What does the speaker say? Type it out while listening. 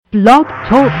Blog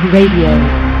Talk Radio.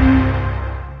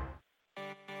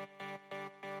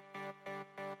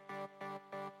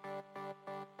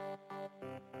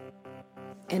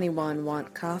 Anyone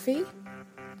want coffee?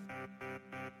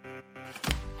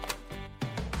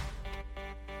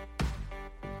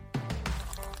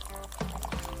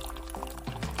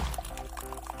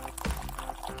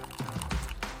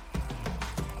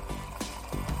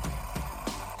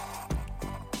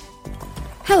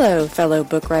 Hello, fellow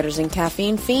book writers and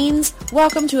caffeine fiends.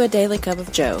 Welcome to A Daily Cup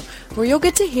of Joe, where you'll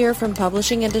get to hear from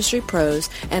publishing industry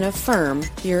pros and affirm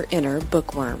your inner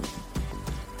bookworm.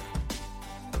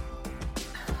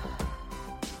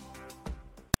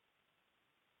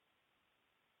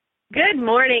 Good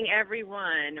morning,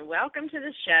 everyone. Welcome to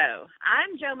the show.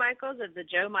 I'm Joe Michaels of the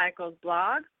Joe Michaels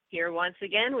blog, here once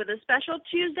again with a special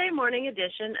Tuesday morning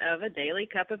edition of A Daily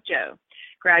Cup of Joe.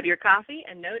 Grab your coffee,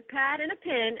 a notepad, and a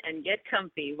pen, and get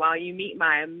comfy while you meet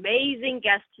my amazing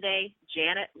guest today,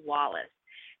 Janet Wallace.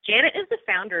 Janet is the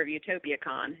founder of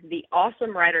UTOPiAcon, the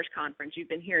awesome writers conference you've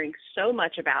been hearing so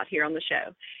much about here on the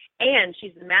show. And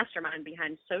she's the mastermind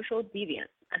behind Social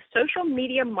Deviance, a social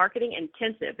media marketing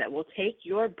intensive that will take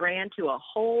your brand to a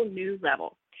whole new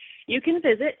level. You can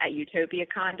visit at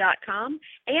UTOPiAcon.com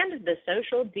and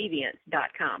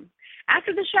thesocialdeviance.com.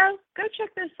 After the show, go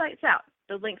check those sites out.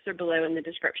 The links are below in the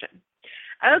description.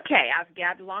 Okay, I've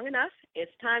gabbed long enough.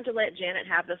 It's time to let Janet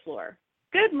have the floor.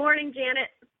 Good morning, Janet.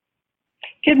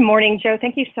 Good morning, Joe.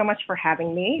 Thank you so much for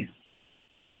having me.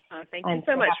 Thank you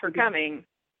so much for coming.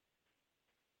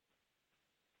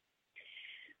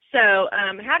 So,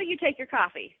 how do you take your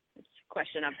coffee? It's a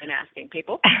question I've been asking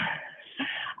people.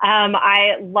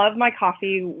 I love my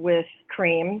coffee with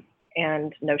cream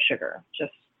and no sugar,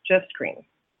 just cream.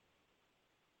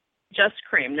 Just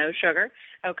cream, no sugar.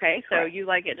 Okay, so Correct. You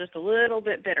like it just a little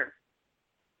bit bitter.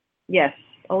 Yes,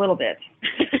 a little bit.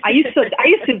 I used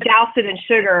to douse it in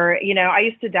sugar. You know, I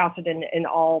used to douse it in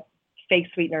all fake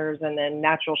sweeteners and then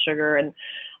natural sugar, and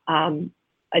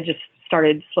I just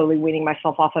started slowly weaning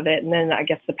myself off of it. And then I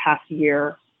guess the past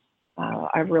year,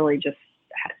 I've really just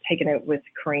taken it with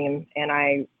cream, and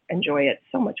I enjoy it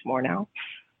so much more now.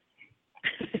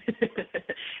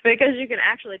 Because you can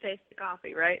actually taste the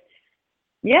coffee, right?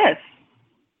 Yes.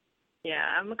 Yeah,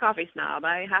 I'm a coffee snob.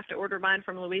 I have to order mine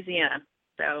from Louisiana.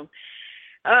 So,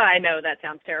 I know that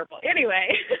sounds terrible.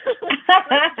 Anyway,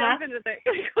 let's jump into the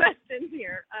questions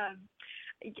here.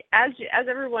 As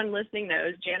everyone listening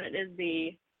knows, Janet is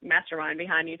the mastermind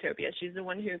behind Utopia. She's the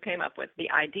one who came up with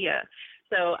the idea.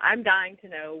 So I'm dying to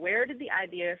know, where did the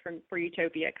idea for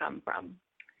Utopia come from?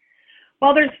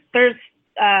 Well, there's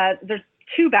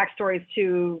two backstories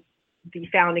to the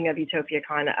founding of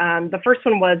UTOPiAcon. The first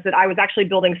one was that I was actually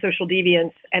building Social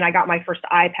Deviance, and I got my first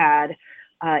iPad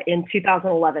in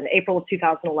 2011, April of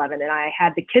 2011, and I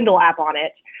had the Kindle app on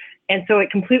it. And so it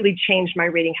completely changed my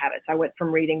reading habits. I went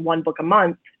from reading one book a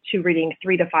month to reading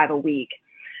 3 to 5 a week.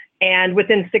 And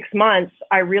within 6 months,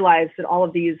 I realized that all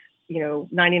of these,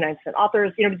 99-cent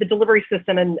authors, the delivery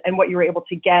system and what you were able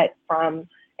to get from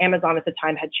Amazon at the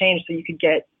time had changed. So you could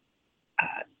get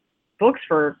books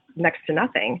for next to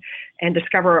nothing and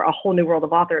discover a whole new world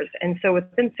of authors. And so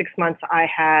within 6 months, I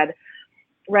had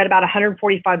read about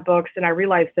 145 books, and I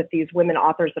realized that these women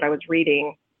authors that I was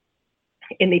reading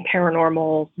in the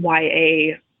paranormal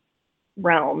YA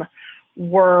realm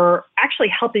were actually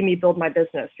helping me build my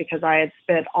business, because I had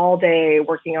spent all day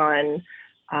working on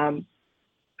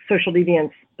Social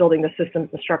Deviance, building the systems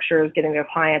and structures, getting the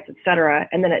clients, et cetera.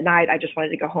 And then at night, I just wanted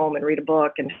to go home and read a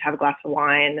book and have a glass of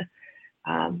wine.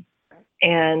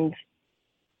 And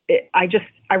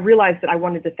I realized that I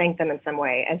wanted to thank them in some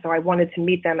way. And so I wanted to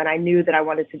meet them, and I knew that I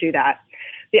wanted to do that.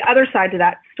 The other side to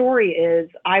that story is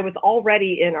I was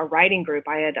already in a writing group.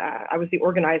 I was the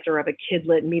organizer of a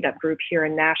kid-lit meetup group here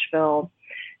in Nashville,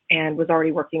 and was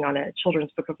already working on a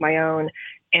children's book of my own.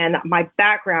 And my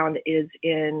background is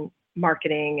in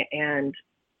marketing and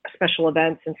special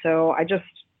events. And so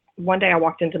one day I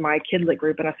walked into my kid-lit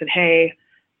group and I said, hey,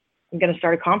 I'm going to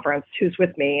start a conference. Who's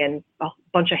with me? And a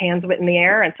bunch of hands went in the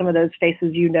air, and some of those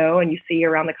faces and you see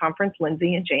around the conference,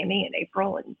 Lindsay and Jamie and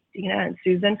April and Dina and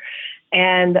Susan.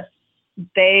 And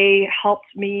they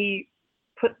helped me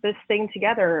put this thing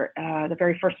together. The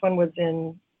very first one was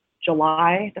in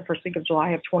July, the first week of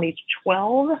July of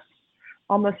 2012,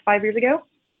 almost 5 years ago.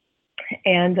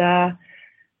 And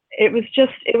it's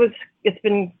just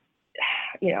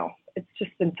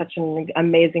been such an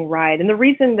amazing ride. And the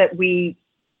reason that we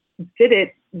did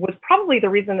it was probably the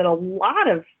reason that a lot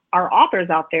of our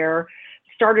authors out there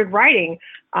started writing.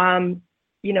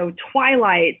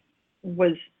 Twilight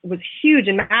was huge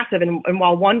and massive. And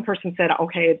while one person said,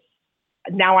 okay,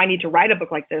 now I need to write a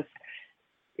book like this,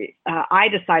 I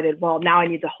decided, well, now I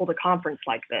need to hold a conference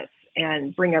like this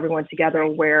and bring everyone together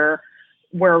where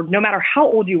no matter how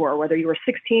old you were, whether you were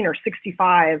 16 or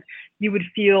 65, you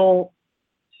wouldn't feel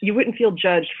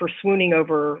judged for swooning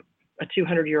over a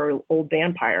 200-year-old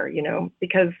vampire,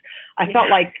 because I felt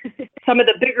like some of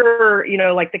the bigger,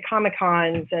 like the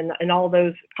Comic-Cons and all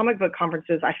those comic book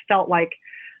conferences, I felt like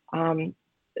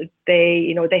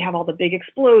they have all the big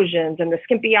explosions and the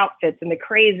skimpy outfits and the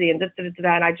crazy and this,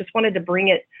 that. And I just wanted to bring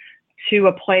it to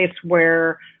a place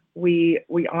where we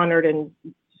honored and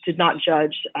did not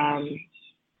judge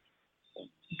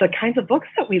the kinds of books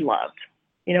that we loved.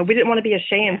 We didn't want to be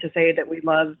ashamed to say that we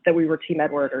were Team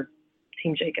Edward or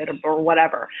Team Jacob or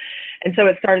whatever. And so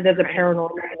it started as a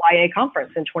paranormal YA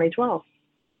conference in 2012.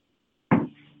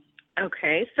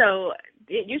 Okay, so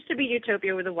it used to be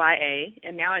Utopia with a YA,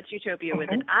 and now it's Utopia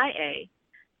with an IA.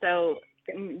 So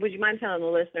would you mind telling the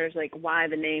listeners, like, why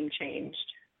the name changed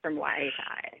from YA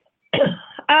to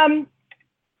IA?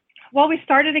 Well, we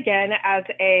started again as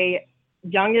a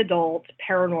young adult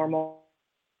paranormal.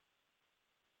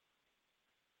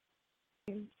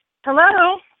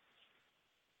 Hello.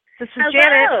 This is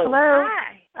Janet. Hello.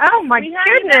 Hi. Oh, my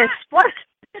goodness. What?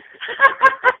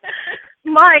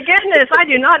 My goodness. I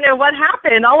do not know what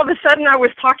happened. All of a sudden, I was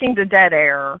talking to dead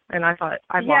air, and I thought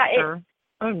I lost her.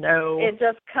 Oh, no. It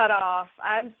just cut off.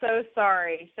 I'm so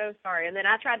sorry. So sorry. And then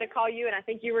I tried to call you, and I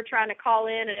think you were trying to call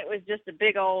in, and it was just a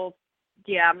big old,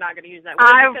 I'm not going to use that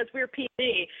word because we're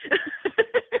PC.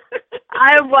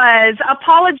 I was.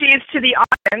 Apologies to the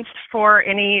audience for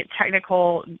any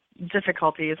technical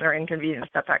difficulties or inconvenience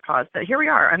that caused. But here we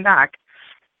are. I'm back.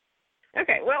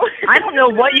 Okay, well. I don't know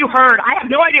what you heard. I have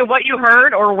no idea what you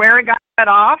heard or where it got cut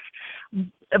off.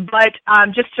 But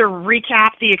just to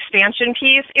recap the expansion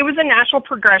piece, it was a natural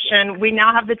progression. We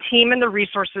now have the team and the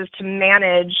resources to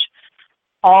manage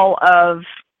all of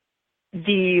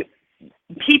the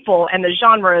people and the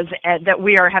genres that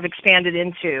we have expanded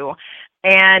into.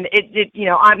 And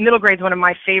middle grade is one of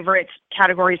my favorite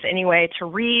categories anyway to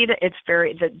read. It's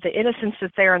the innocence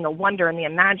is there and the wonder and the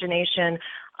imagination,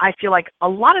 I feel like a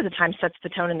lot of the time sets the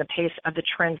tone and the pace of the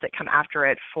trends that come after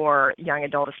it for young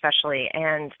adult especially.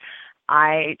 And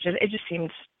it just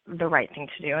seemed the right thing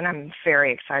to do, and I'm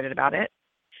very excited about it.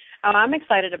 Oh, I'm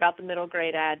excited about the middle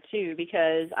grade ad too,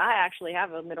 because I actually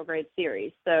have a middle grade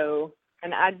series.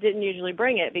 And I didn't usually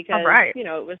bring it because,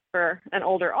 it was for an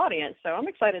older audience. So I'm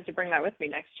excited to bring that with me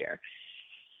next year.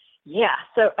 Yeah.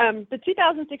 So the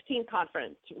 2016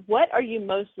 conference, what are you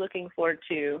most looking forward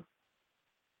to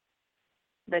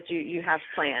that you have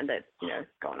planned that's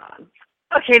going on?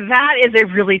 Okay, that is a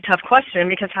really tough question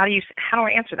because how do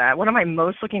I answer that? What am I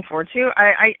most looking forward to?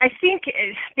 I think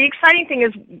the exciting thing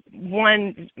is,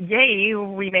 one, yay,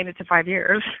 we made it to 5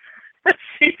 years.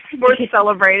 It's worth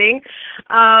celebrating.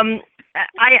 I'm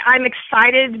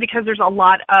excited because there's a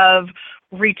lot of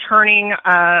returning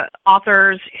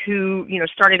authors who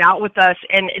started out with us,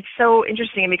 and it's so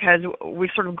interesting because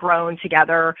we've sort of grown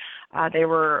together. They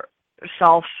were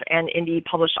self and indie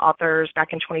published authors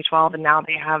back in 2012, and now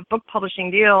they have book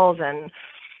publishing deals and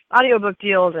audiobook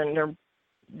deals, and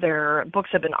their books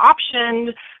have been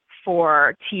optioned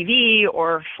for TV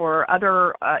or for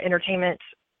other entertainment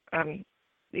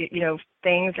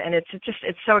things, and it's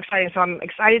so exciting. So I'm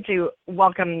excited to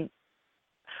welcome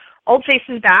old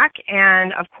faces back,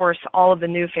 and of course all of the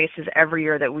new faces every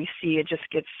year that we see. It just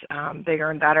gets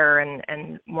bigger and better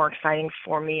and more exciting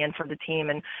for me and for the team,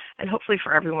 and hopefully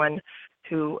for everyone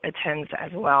who attends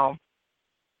as well.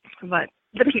 But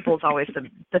the people is always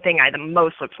the thing I the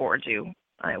most look forward to.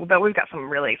 But we've got some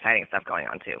really exciting stuff going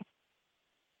on too.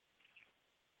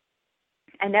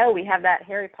 I know we have that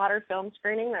Harry Potter film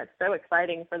screening that's so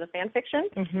exciting for the fan fiction.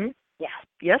 Mm-hmm. Yeah.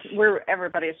 Yes.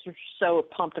 Everybody is so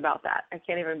pumped about that. I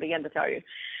can't even begin to tell you.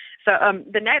 So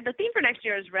the theme for next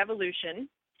year is Revolution.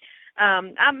 I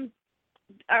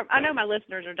know my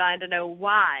listeners are dying to know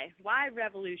why. Why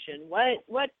Revolution?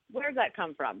 Where's that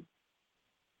come from?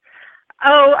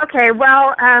 Oh, okay.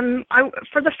 Well,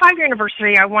 for the 5-year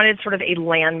anniversary, I wanted sort of a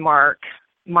landmark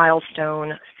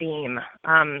milestone theme.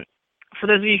 For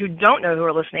those of you who don't know who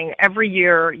are listening, every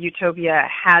year Utopia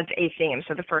has a theme.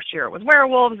 So the first year it was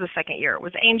werewolves, the second year it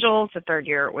was angels, the third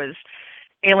year it was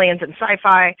aliens and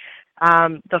sci-fi,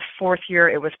 the fourth year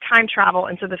it was time travel,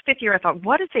 and so the fifth year I thought,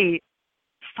 what is a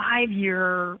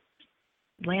 5-year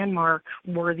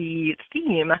landmark-worthy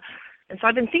theme? And so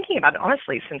I've been thinking about it,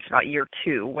 honestly, since about year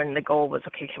 2, when the goal was,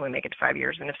 okay, can we make it to 5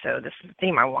 years? And if so, this is the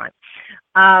theme I want.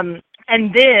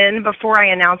 And then before I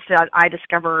announced it, I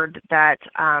discovered that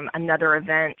another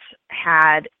event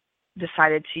had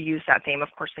decided to use that theme. Of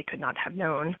course, they could not have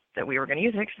known that we were going to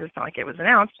use it because it's not like it was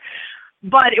announced.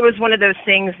 but it was one of those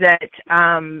things that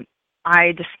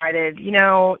I decided,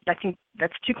 I think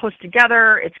that's too close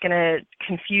together. It's going to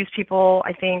confuse people,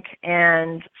 I think.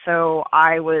 And so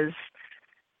I was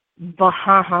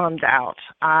bummed out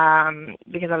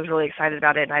because I was really excited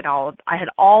about it, and I had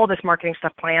all this marketing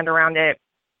stuff planned around it.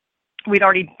 We'd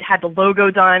already had the logo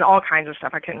done, all kinds of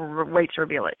stuff. I couldn't wait to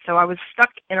reveal it. So I was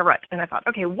stuck in a rut, and I thought,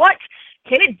 okay, what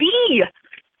can it be?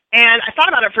 And I thought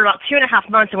about it for about 2.5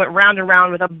 months and went round and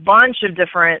round with a bunch of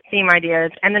different theme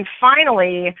ideas. And then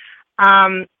finally,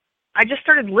 I just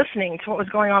started listening to what was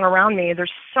going on around me.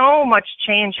 There's so much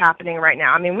change happening right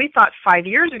now. I mean, we thought 5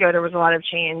 years ago there was a lot of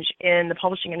change in the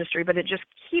publishing industry, but it just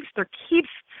keeps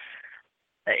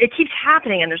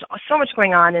happening, and there's so much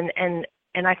going on.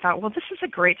 And I thought, well, this is a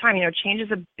great time. Change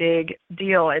is a big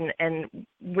deal, and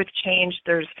with change,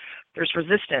 there's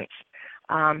resistance,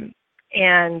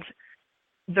 and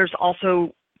there's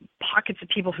also pockets of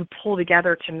people who pull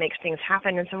together to make things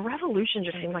happen. And so revolution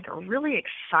just seemed like a really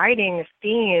exciting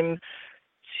theme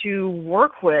to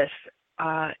work with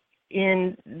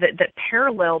in that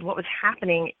paralleled what was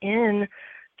happening in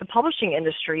the publishing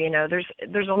industry.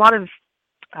 There's a lot of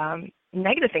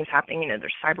negative things happening.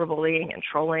 There's cyberbullying and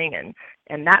trolling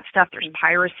and that stuff. There's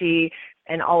piracy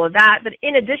and all of that. But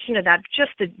in addition to that,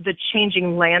 just the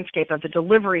changing landscape of the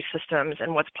delivery systems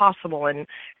and what's possible and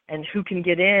who can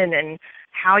get in and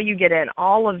how you get in.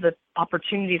 All of the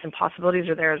opportunities and possibilities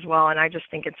are there as well. And I just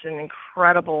think it's an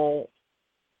incredible,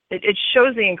 it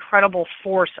shows the incredible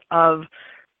force of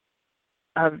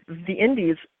the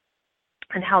indies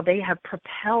and how they have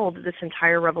propelled this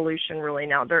entire revolution really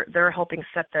now. They're helping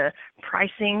set the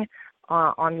pricing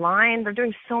online. They're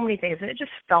doing so many things, and it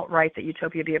just felt right that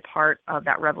Utopia be a part of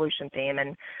that revolution theme,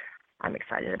 and I'm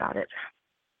excited about it.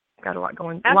 Got a lot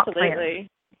going. Absolutely.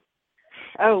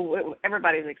 Oh,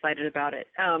 everybody's excited about it.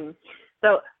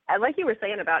 So, like you were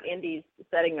saying about indies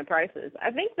setting the prices,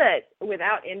 I think that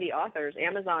without indie authors,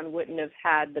 Amazon wouldn't have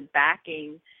had the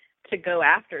backing to go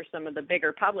after some of the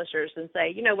bigger publishers and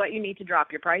say, you know what, you need to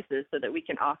drop your prices so that we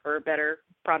can offer better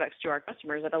products to our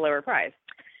customers at a lower price.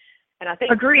 And I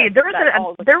think agreed. There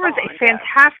was a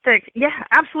fantastic,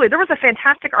 absolutely. There was a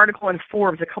fantastic article in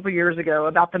Forbes a couple years ago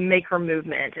about the maker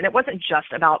movement, and it wasn't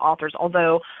just about authors,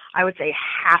 although I would say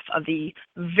half of the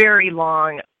very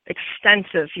long,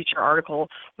 extensive feature article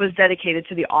was dedicated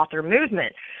to the author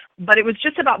movement. But it was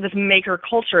just about this maker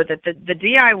culture that the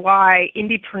DIY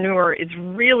indiepreneur is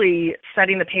really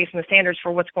setting the pace and the standards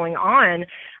for what's going on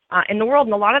in the world.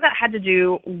 And a lot of that had to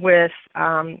do with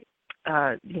the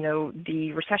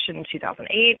recession in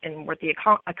 2008 and with the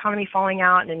economy falling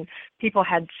out, and people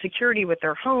had security with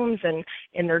their homes and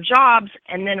in their jobs.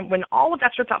 And then when all of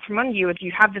that stripped out from under you, if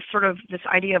you have this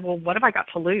idea of, well, what have I got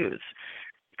to lose?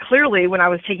 Clearly, when I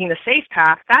was taking the safe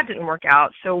path, that didn't work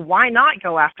out. So why not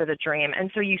go after the dream?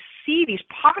 And so you see these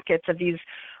pockets of these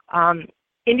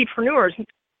indiepreneurs,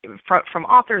 from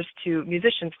authors to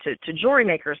musicians to jewelry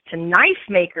makers to knife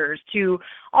makers to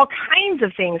all kinds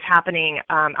of things happening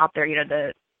out there.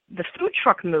 The food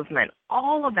truck movement,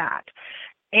 all of that,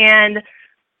 and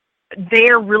they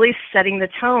are really setting the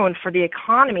tone for the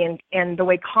economy and the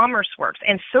way commerce works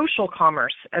and social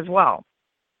commerce as well.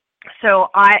 So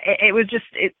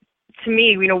to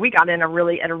me, we got in at a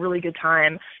really good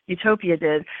time. Utopia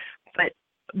did, but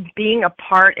being a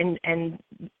part and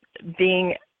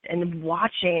being and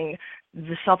watching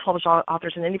the self-published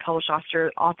authors and indie published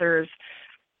authors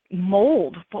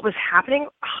mold what was happening,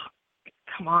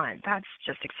 come on, that's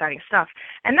just exciting stuff.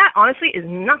 And that honestly is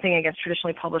nothing against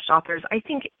traditionally published authors. I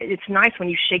think it's nice when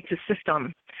you shake the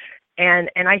system. And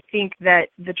I think that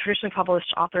the traditionally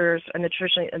published authors and the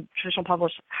traditional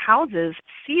published houses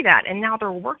see that, and now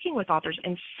they're working with authors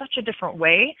in such a different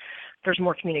way. There's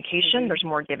more communication, there's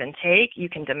more give and take, you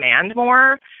can demand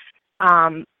more.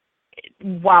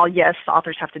 While, yes,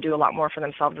 authors have to do a lot more for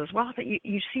themselves as well, but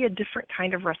you see a different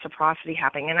kind of reciprocity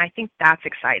happening, and I think that's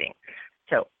exciting.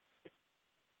 So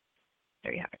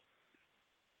there you have it.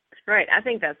 Right. I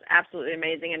think that's absolutely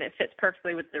amazing, and it fits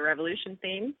perfectly with the revolution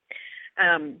theme.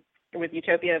 With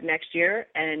Utopia of next year,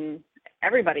 and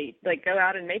everybody, go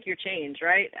out and make your change,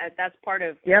 right? That's part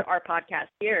of our podcast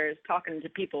here, is talking to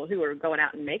people who are going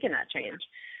out and making that change.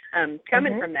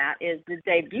 Coming from that is the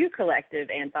debut collective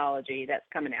anthology that's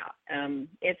coming out.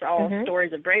 It's all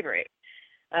stories of bravery.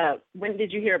 When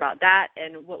did you hear about that,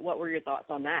 and what were your thoughts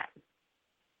on that?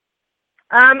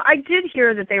 I did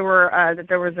hear that there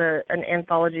was an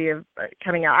anthology of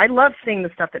coming out. I love seeing the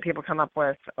stuff that people come up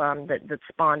with that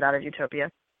spawned out of Utopia.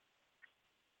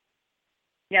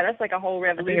 Yeah, that's like a whole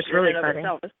revolution it's really in and of exciting.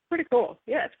 itself. It's pretty cool.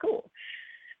 Yeah, it's cool.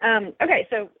 Okay,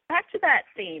 so back to that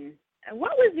theme.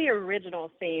 What was the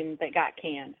original theme that got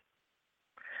canned?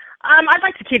 I'd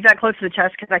like to keep that close to the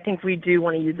chest because I think we do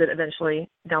want to use it eventually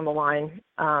down the line.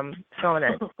 So I'm going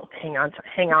to hang on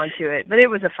to it. But it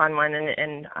was a fun one,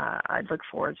 and I'd look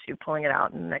forward to pulling it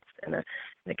out in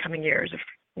the coming years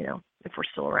if we're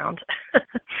still around.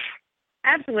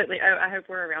 Absolutely. I hope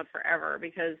we're around forever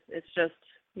because it's just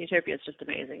Utopia is just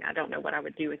amazing. I don't know what I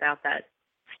would do without that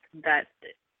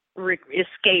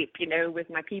escape, with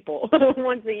my people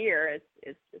once a year.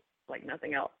 It's just like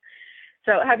nothing else.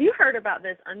 So have you heard about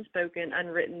this unspoken,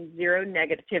 unwritten, zero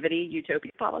negativity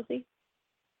Utopia policy?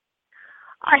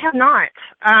 I have not,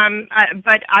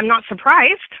 but I'm not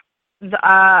surprised.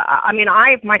 I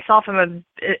myself am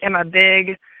a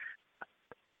big,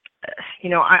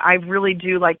 I really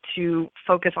do like to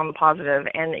focus on the positive.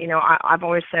 And, I've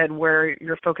always said where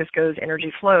your focus goes,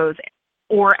 energy flows,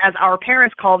 or as our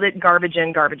parents called it, garbage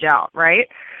in, garbage out, right?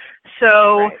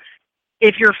 So right.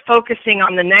 If you're focusing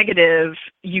on the negative,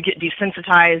 you get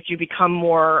desensitized, you become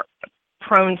more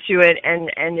prone to it, and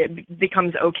it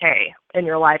becomes okay in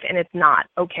your life, and it's not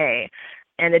okay.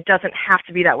 And it doesn't have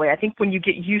to be that way. I think when you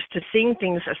get used to seeing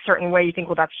things a certain way, you think,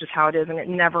 well, that's just how it is, and it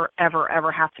never, ever,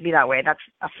 ever has to be that way. That's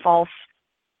a false,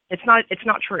 it's not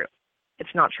true.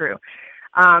 It's not true.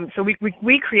 So we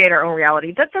create our own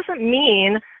reality. That doesn't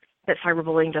mean that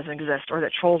cyberbullying doesn't exist or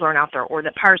that trolls aren't out there or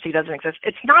that piracy doesn't exist.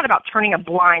 It's not about turning a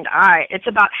blind eye. It's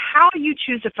about how you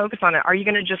choose to focus on it. Are you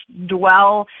going to just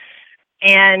dwell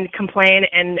and complain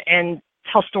and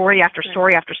tell story after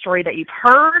story after story that you've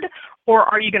heard, or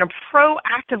are you going to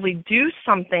proactively do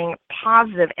something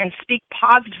positive and speak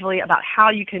positively about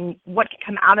what can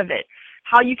come out of it,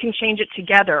 how you can change it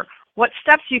together, what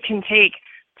steps you can take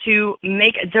to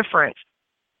make a difference?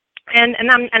 And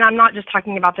I'm not just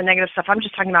talking about the negative stuff. I'm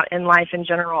just talking about in life in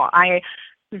general. I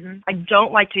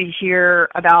don't like to hear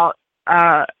about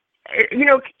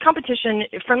competition.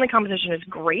 Friendly competition is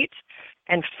great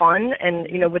and fun. And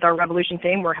with our Revolution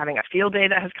theme, we're having a field day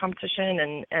that has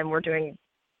competition, and we're doing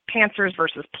Pantsers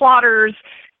versus plotters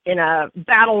in a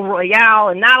battle royale,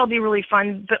 and that'll be really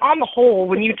fun. But on the whole,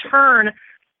 when you turn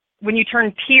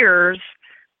peers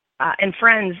and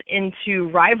friends into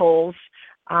rivals,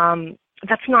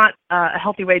 that's not a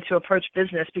healthy way to approach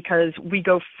business, because we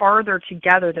go farther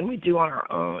together than we do on our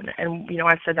own. And,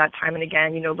 I've said that time and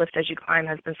again, lift as you climb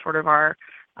has been sort of our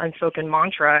unspoken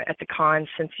mantra at the con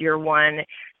since year one.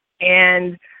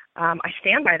 And I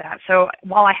stand by that. So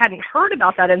while I hadn't heard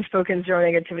about that unspoken zero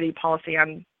negativity policy,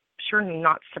 I'm sure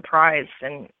not surprised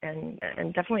and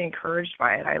definitely encouraged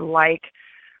by it. I like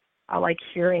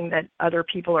hearing that other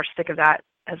people are sick of that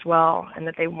as well, and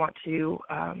that they want to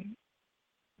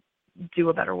do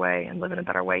a better way and live in a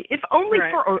better way. If only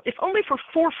for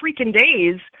 4 freaking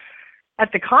days at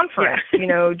the conference.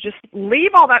 Yeah. Just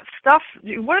leave all that stuff.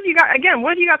 What have you got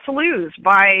to lose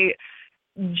by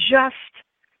just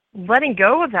letting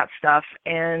go of that stuff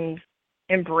and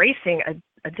embracing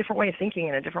a different way of thinking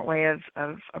and a different way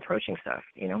of approaching stuff,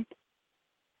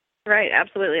 Right,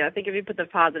 absolutely. I think if you put the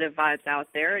positive vibes out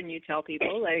there and you tell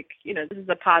people, this is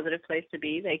a positive place to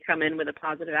be, they come in with a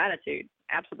positive attitude.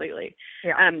 Absolutely.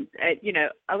 Yeah.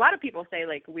 A lot of people say,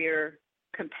 we're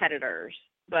competitors,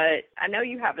 but I know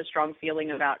you have a strong feeling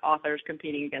about authors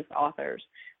competing against authors.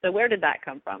 So where did that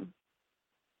come from?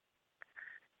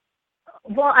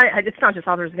 Well, it's not just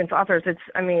authors against authors. It's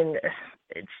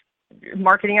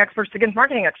marketing experts against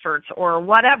marketing experts or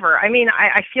whatever. I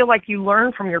feel like you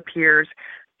learn from your peers.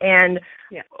 And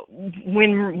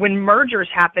when mergers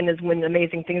happen is when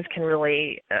amazing things can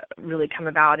really come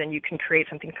about, and you can create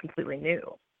something completely new.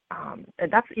 And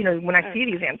that's, when I see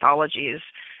these anthologies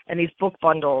and these book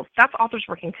bundles, that's authors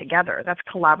working together. That's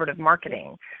collaborative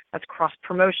marketing. That's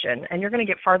cross-promotion. And you're going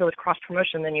to get farther with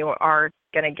cross-promotion than you are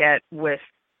going to get with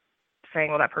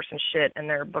saying, well, that person's shit and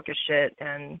their book is shit.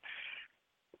 And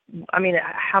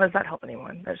how does that help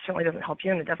anyone? That certainly doesn't help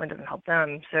you, and it definitely doesn't help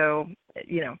them. So, it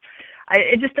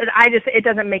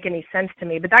doesn't make any sense to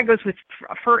me. But that goes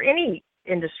for any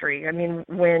industry.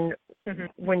 When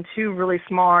two really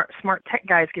smart tech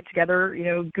guys get together,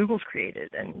 Google's created,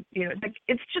 and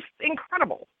it's just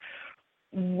incredible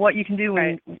what you can do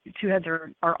when two heads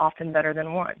are often better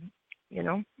than one.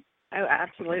 Oh,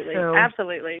 absolutely,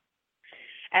 absolutely.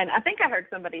 And I think I heard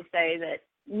somebody say that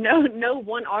no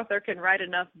one author can write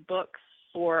enough books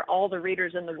for all the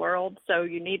readers in the world, so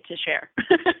you need to share.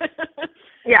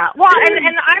 Yeah, well,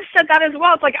 and I've said that as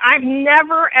well. It's like I've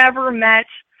never, ever met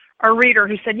a reader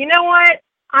who said, you know what,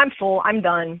 I'm full, I'm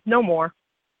done, no more.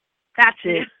 That's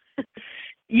it.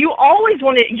 You always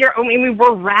want to,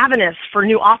 we're ravenous for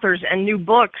new authors and new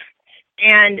books,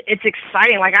 and it's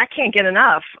exciting. I can't get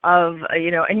enough of,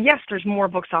 and yes, there's more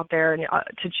books out there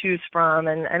to choose from,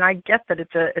 and I get that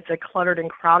it's a cluttered and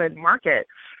crowded market.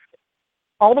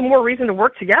 all the more reason to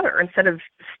work together instead of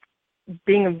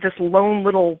being this lone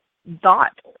little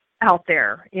dot out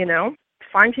there, you know.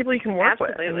 Find people you can work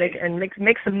Absolutely. with and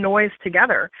make some noise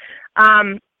together.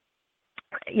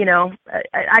 You know,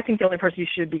 I think the only person you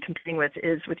should be competing with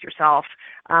is with yourself,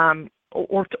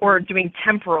 or doing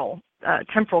temporal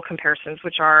comparisons,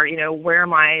 which are, you know, where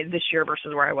am I this year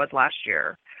versus where I was last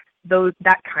year.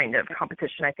 That kind of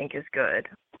competition, I think, is good.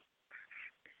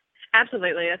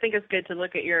 Absolutely. I think it's good to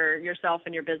look at yourself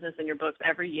and your business and your books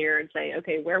every year and say,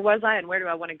 okay, where was I and where do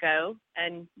I want to go,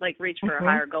 and like reach for a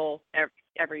higher goal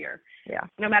every year. Yeah.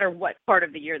 No matter what part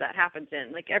of the year that happens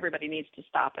in, like everybody needs to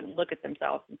stop and look at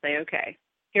themselves and say, okay,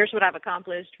 here's what I've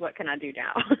accomplished. What can I do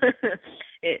now?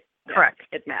 Correct.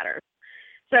 It matters.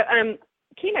 So,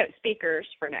 keynote speakers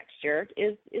for next year,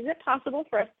 is it possible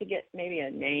for us to get maybe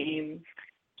a name?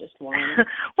 Just one.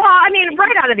 Well, I mean,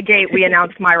 right out of the gate, we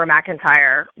announced Myra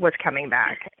McIntyre was coming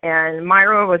back. And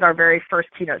Myra was our very first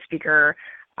keynote speaker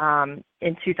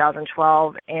in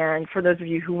 2012. And for those of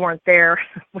you who weren't there,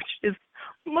 which is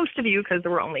most of you because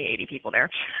there were only 80 people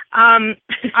there,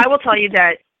 I will tell you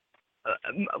that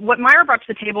what Myra brought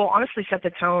to the table honestly set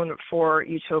the tone for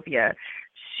Utopia.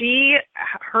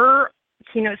 Her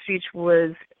keynote speech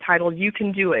was titled, "You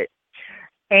Can Do It."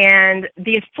 And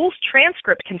the full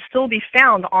transcript can still be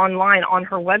found online on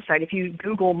her website. If you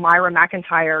Google Myra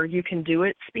McIntyre, "You Can Do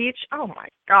It" speech, oh my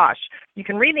gosh, you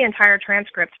can read the entire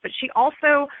transcript. But she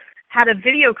also had a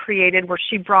video created where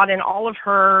she brought in all of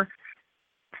her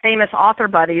famous author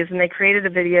buddies, and they created a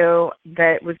video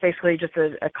that was basically just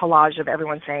a collage of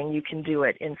everyone saying, "You can do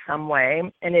it" in some way.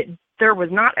 And there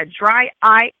was not a dry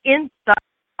eye in the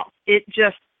house.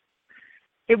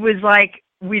 It was like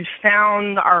we'd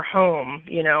found our home,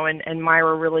 you know, and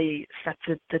Myra really set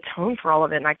the tone for all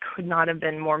of it, and I could not have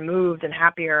been more moved and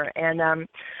happier. And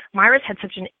Myra's had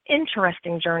such an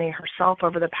interesting journey herself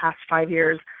over the past 5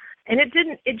 years, and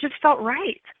it just felt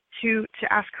right to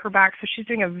ask her back. So she's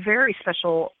doing a very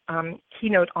special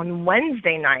keynote on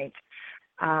Wednesday night,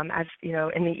 as you know,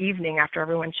 in the evening after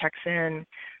everyone checks in.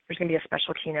 There's going to be a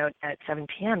special keynote at 7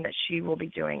 p.m. that she will be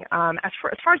doing. As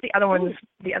far as the other ones,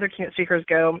 the other keynote speakers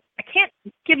go, I can't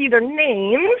give you their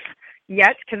names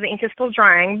yet because the ink is still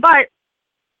drying, but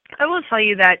I will tell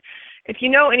you that if you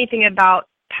know anything about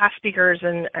past speakers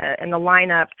and the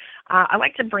lineup, I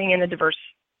like to bring in a diverse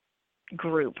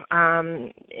group.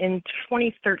 In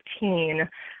 2013,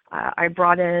 I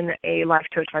brought in a life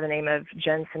coach by the name of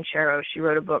Jen Sincero. She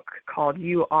wrote a book called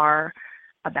 "You Are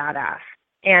a Badass."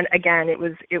 And again, it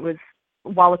was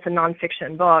while it's a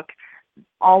nonfiction book,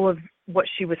 all of what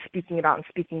she was speaking about and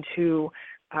speaking to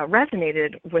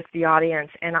resonated with the audience.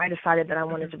 And I decided that I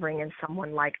wanted to bring in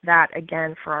someone like that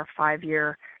again for our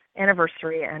 5-year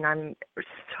anniversary. And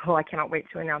I cannot wait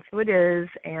to announce who it is.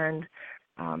 And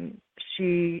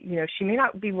she may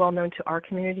not be well known to our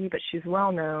community, but she's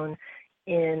well known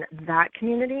in that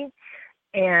community.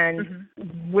 And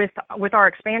with our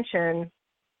expansion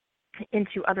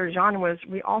into other genres,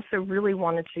 we also really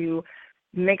wanted to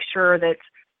make sure that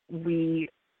we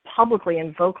publicly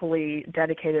and vocally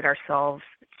dedicated ourselves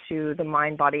to the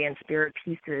mind, body, and spirit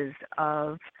pieces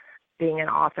of being an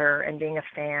author and being a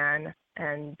fan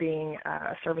and being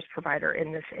a service provider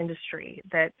in this industry,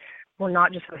 that we're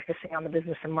not just focusing on the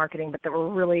business and marketing, but that we're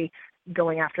really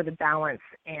going after the balance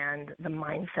and the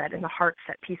mindset and the heart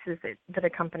set pieces that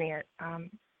accompany it,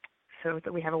 so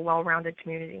that we have a well-rounded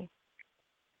community.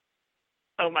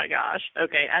 Oh my gosh.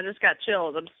 Okay, I just got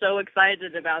chills. I'm so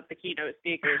excited about the keynote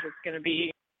speakers. It's going to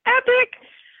be epic.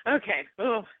 Okay.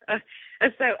 So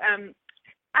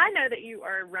I know that you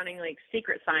are running like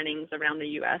secret signings around the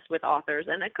U.S. with authors,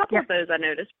 and a couple of those I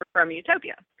noticed were from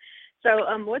Utopia. So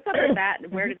what's up with that?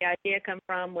 Where did the idea come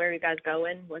from? Where are you guys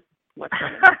going? What's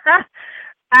going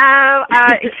on?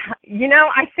 You know,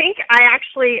 I think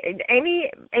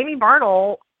Amy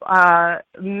Bartle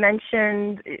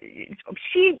mentioned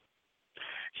she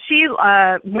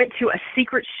went to a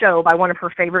secret show by one of her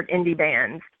favorite indie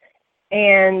bands,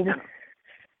 and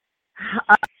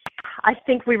I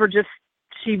think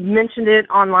she mentioned it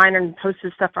online and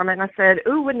posted stuff from it, and I said,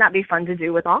 ooh, wouldn't that be fun to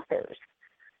do with authors?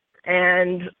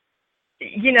 And,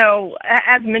 you know,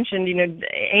 as mentioned, you know,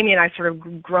 Amy and I sort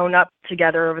of grown up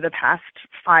together over the past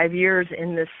 5 years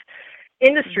in this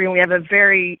industry, and we have a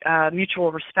very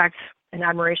mutual respect and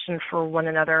admiration for one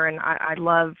another, and I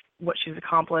love what she's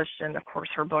accomplished, and of course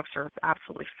her books are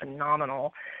absolutely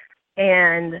phenomenal.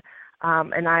 And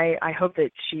I hope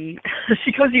that she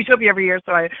goes to Utopia every year,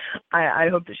 so I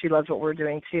hope that she loves what we're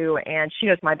doing too. And she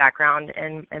knows my background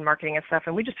and marketing and stuff,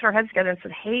 and we just put our heads together and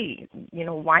said, hey, you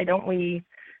know, why don't we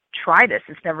try this?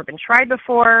 It's never been tried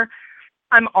before.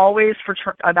 I'm always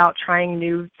about trying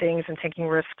new things and taking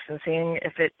risks and seeing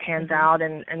if it pans out.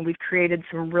 And we've created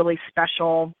some really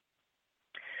special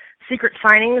secret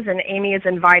signings, and Amy is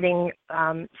inviting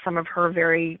some of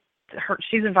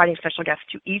she's inviting special guests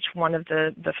to each one of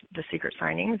the secret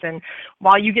signings. And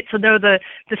while you get to know the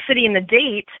city and the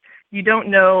date, you don't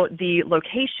know the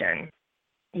location.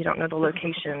 You don't know the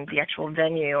location, the actual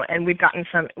venue. And we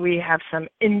have some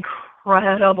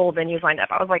incredible venues lined up.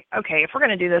 I was like, okay, if we're going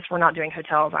to do this, we're not doing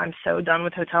hotels. I'm so done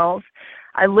with hotels.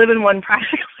 I live in one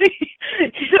practically,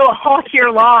 all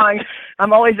year long.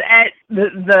 I'm always at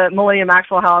the Millennium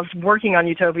Maxwell House working on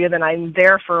Utopia. Then I'm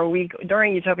there for a week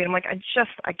during Utopia. I'm like, I said,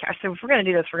 if we're going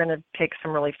to do this, we're going to pick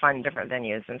some really fun, different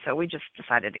venues. And so we just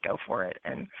decided to go for it.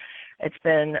 And it's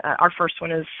been, our first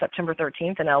one is September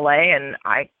 13th in LA, and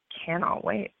I cannot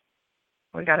wait.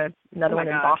 We got another one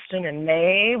in Boston in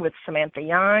May with Samantha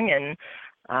Young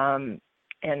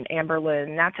and Amber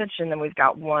Lynn Natich, and then we've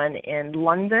got one in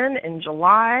London in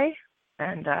July,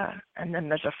 and then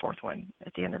there's a fourth one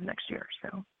at the end of next year.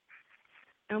 So,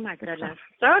 oh my goodness,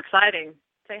 so exciting!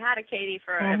 Say hi to Katie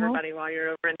for everybody while you're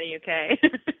over in the UK.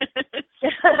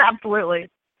 Absolutely,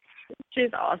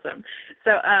 she's awesome.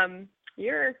 So,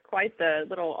 you're quite the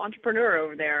little entrepreneur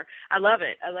over there. I love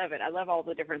it. I love all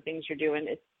the different things you're doing.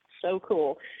 It's so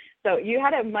cool. So you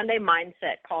had a Monday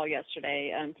Mindset call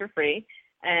yesterday for free,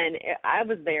 and I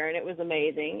was there, and it was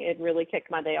amazing. It really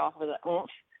kicked my day off with a oomph.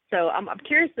 So I'm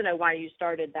curious to know why you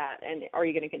started that, and are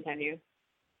you going to continue?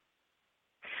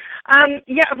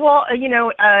 Yeah, well,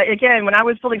 again, when I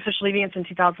was building Social Deviance in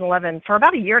 2011, for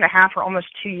about a year and a half or almost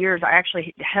 2 years, I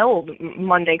actually held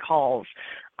Monday calls.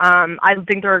 I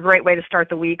think they're a great way to start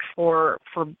the week for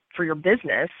your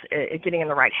business, getting in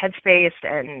the right headspace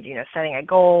and, setting a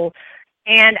goal.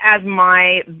 And as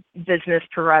my business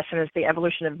progressed and as the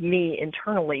evolution of me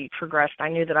internally progressed, I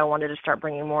knew that I wanted to start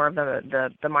bringing more of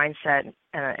the mindset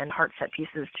and heart set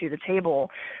pieces to the table.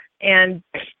 And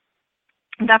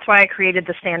that's why I created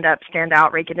the Stand Up, Stand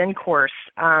Out, Rake It In course,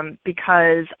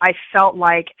 because I felt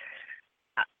like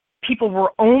people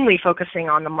were only focusing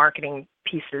on the marketing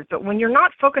pieces. But when you're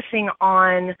not focusing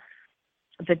on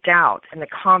the doubt and the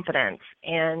confidence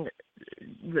and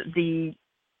the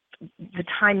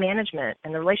time management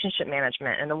and the relationship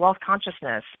management and the wealth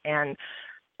consciousness and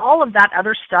all of that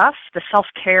other stuff, the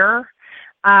self-care,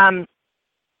 none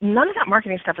of that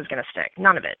marketing stuff is going to stick.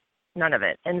 None of it.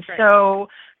 And right. So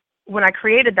when I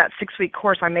created that 6-week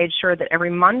course, I made sure that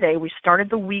every Monday we started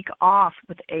the week off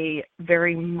with a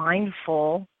very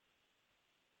mindful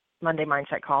Monday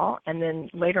mindset call, and then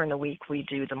later in the week we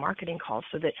do the marketing call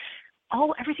so that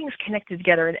everything's connected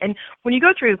together. And when you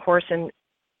go through the course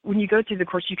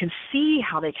you can see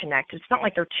how they connect. It's not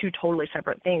like they're two totally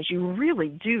separate things. You really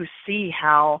do see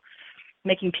how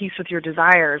making peace with your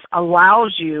desires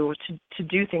allows you to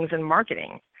do things in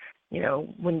marketing.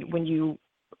 When you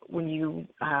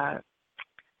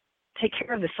take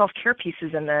care of the self-care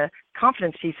pieces and the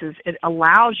confidence pieces, it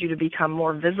allows you to become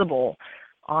more visible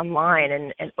online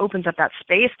and opens up that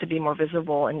space to be more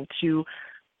visible and to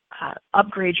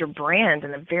upgrade your brand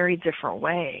in a very different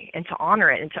way and to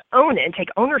honor it and to own it and take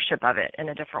ownership of it in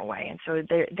a different way. And so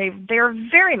they're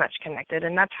very much connected,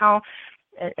 and that's how,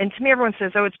 and to me everyone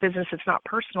says, oh, it's business, it's not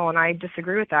personal, and I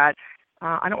disagree with that.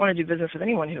 I don't want to do business with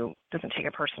anyone who doesn't take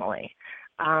it personally.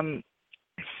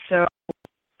 So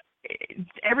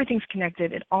everything's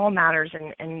connected, it all matters,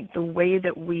 and the way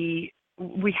that we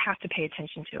have to pay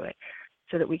attention to it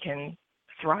so that we can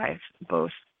thrive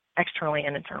both externally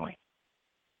and internally.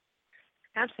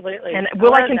 Absolutely. And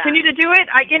will I continue to do it?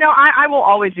 I will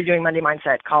always be doing Monday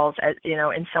Mindset calls,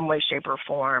 in some way, shape, or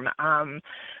form.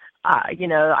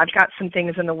 I've got some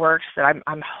things in the works that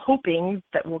I'm hoping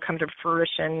that will come to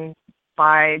fruition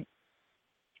by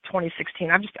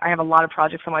 2016. I have a lot of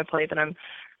projects on my plate that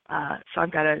so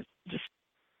I've got to just.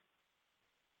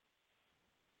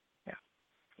 Yeah.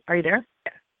 Are you there?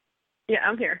 Yeah,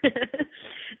 I'm here.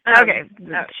 Okay.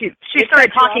 She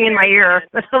started talking in my ear.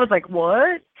 I was like,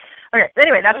 what? Okay,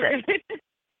 anyway, that's it.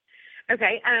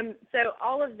 Okay, so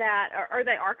all of that, are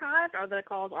they archived? Are the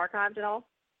calls archived at all?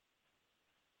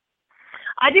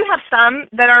 I do have some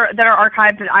that are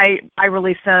archived, but I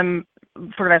release them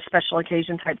sort of as special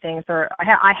occasion type things.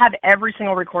 I have every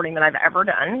single recording that I've ever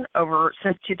done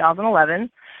since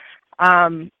 2011.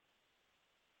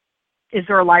 Is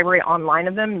there a library online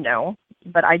of them? No,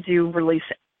 but I do release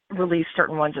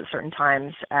certain ones at certain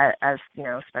times as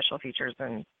special features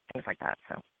and things like that.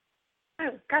 So.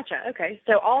 Oh, gotcha. Okay.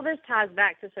 So all this ties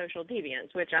back to Social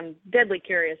Deviance, which I'm deadly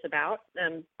curious about.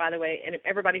 By the way, and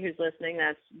everybody who's listening,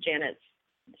 that's Janet's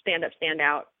Stand Up, Stand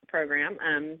Out program.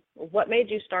 What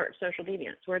made you start Social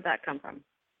Deviance? Where'd that come from?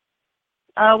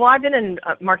 Well, I've been in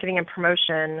marketing and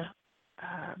promotion,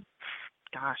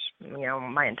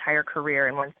 my entire career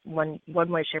in one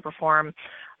way, shape, or form.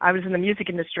 I was in the music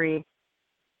industry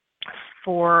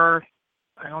for,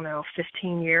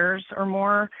 15 years or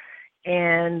more.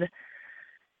 And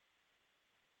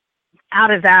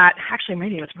out of that, actually,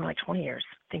 maybe it was more like 20 years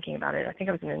thinking about it. I think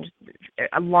I was in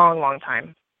a long, long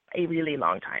time, a really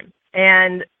long time.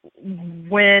 And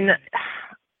then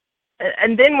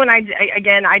when I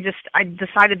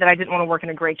decided that I didn't want to work in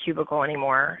a gray cubicle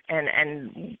anymore.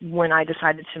 And when I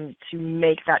decided to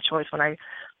make that choice, when I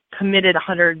committed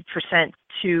 100%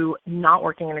 to not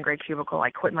working in a gray cubicle,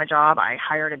 I quit my job. I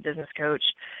hired a business coach,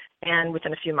 and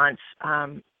within a few months,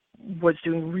 was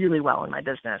doing really well in my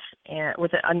business. And it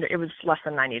was less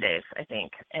than 90 days, I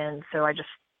think. And so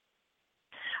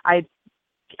I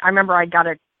remember I got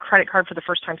a credit card for the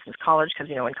first time since college because,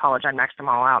 in college I maxed them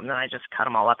all out, and then I just cut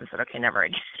them all up and said, okay, never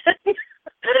again.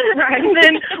 Right. And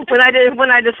then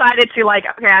when I decided to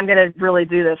okay, I'm going to really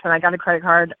do this, and I got a credit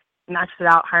card, maxed it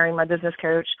out, hiring my business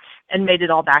coach, and made it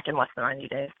all back in less than 90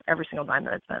 days, every single dime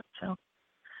that I spent. So,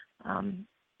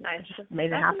 nice. Just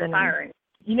made it happen. Inspiring.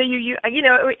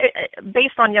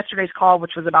 Based on yesterday's call,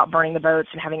 which was about burning the boats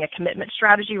and having a commitment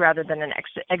strategy rather than an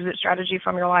exit strategy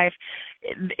from your life,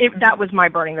 that was my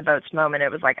burning the boats moment.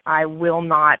 It was like, I will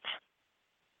not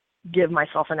give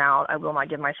myself an out. I will not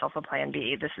give myself a plan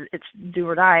B. It's do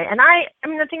or die. And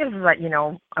the thing is that,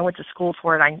 I went to school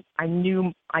for it. I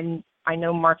know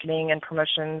marketing and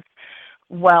promotions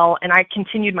well, and I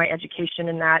continued my education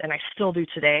in that, and I still do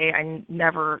today. I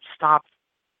never stopped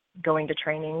going to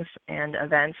trainings and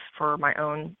events for my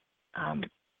own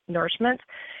nourishment.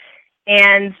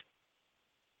 And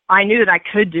I knew that I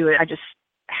could do it. I just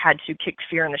had to kick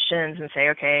fear in the shins and say,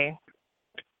 okay,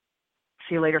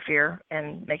 see you later, fear,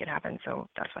 and make it happen. So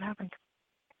that's what happened.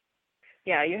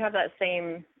 Yeah, you have that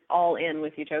same all in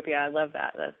with Utopia. I love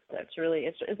that. That's really,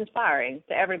 it's inspiring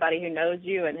to everybody who knows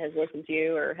you and has listened to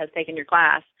you or has taken your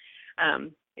class.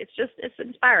 It's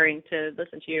inspiring to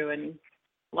listen to you and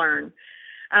learn.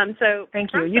 So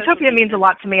thank you. Utopia means a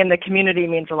lot to me, and the community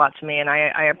means a lot to me, and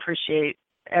I appreciate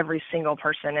every single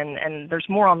person. And there's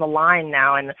more on the line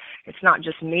now, and it's not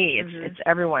just me; it's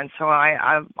everyone. So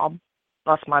I'll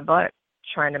bust my butt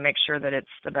trying to make sure that it's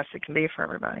the best it can be for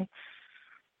everybody.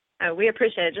 We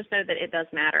appreciate it. Just know that it does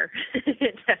matter.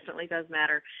 It definitely does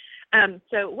matter.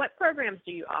 So what programs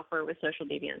do you offer with Social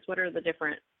Deviance? What are the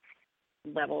different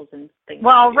levels and things?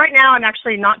 Well, right now I'm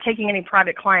actually not taking any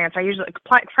private clients.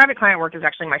 Private client work is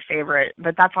actually my favorite,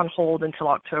 but that's on hold until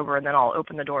October, and then I'll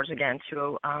open the doors again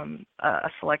to a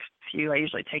select few. I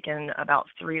usually take in about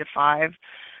 3 to 5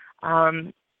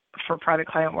 for private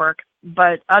client work.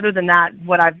 But other than that,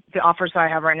 the offers I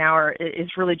have right now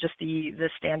is really just the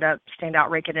stand out,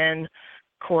 rake it in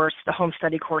course, the home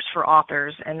study course for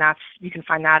authors, and you can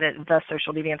find that at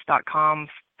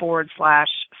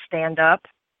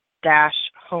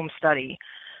thesocialdeviance.com/stand-up-home study.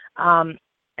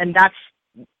 And that's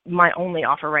my only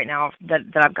offer right now that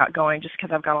I've got going, just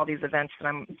because I've got all these events that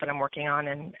I'm working on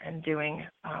and doing,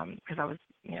 because I was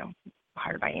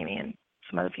hired by Amy and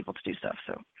some other people to do stuff.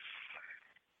 So.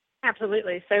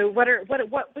 Absolutely. So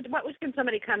can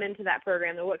somebody come into that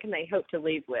program, and what can they hope to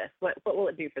leave with? What will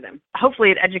it do for them? Hopefully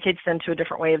it educates them to a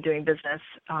different way of doing business.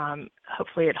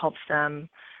 Hopefully it helps them,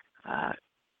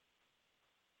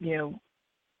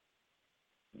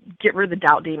 get rid of the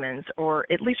doubt demons, or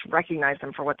at least recognize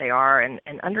them for what they are, and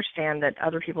understand that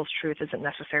other people's truth isn't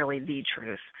necessarily the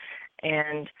truth,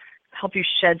 and help you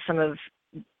shed some of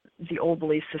the old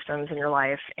belief systems in your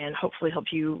life, and hopefully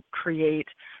help you create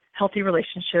healthy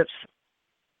relationships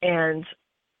and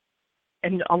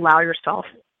allow yourself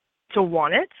to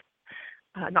want it,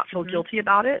 not feel guilty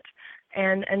about it,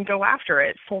 and go after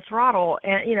it full throttle.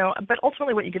 And but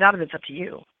ultimately what you get out of it's up to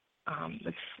you.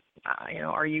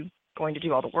 Are you going to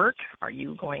do all the work? Are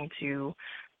you going to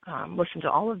listen to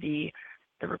all of the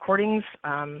recordings?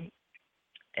 And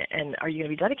are you going to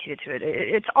be dedicated to it?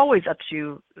 It's always up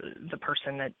to the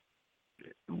person that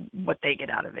what they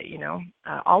get out of it.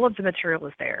 All of the material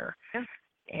is there,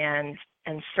 and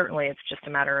certainly it's just a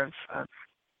matter of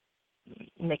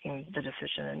making the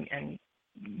decision and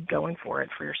going for it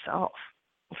for yourself,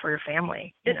 for your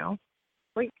family.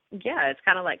 Well, yeah, it's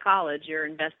kind of like college. You're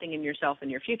investing in yourself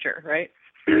and your future, right?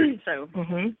 So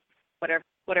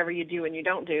whatever you do and you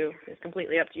don't do is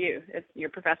completely up to you. If your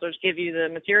professors give you the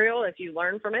material, if you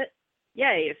learn from it,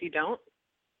 yay. If you don't,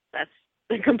 that's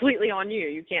completely on you.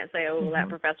 You can't say, oh, that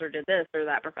professor did this or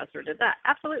that professor did that.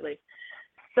 Absolutely.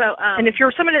 So, and if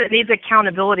you're somebody that needs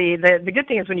accountability, the good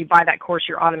thing is when you buy that course,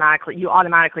 you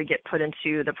automatically get put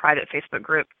into the private Facebook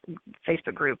group,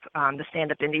 the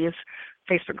Stand Up Indies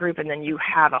Facebook group, and then you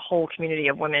have a whole community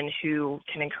of women who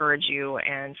can encourage you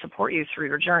and support you through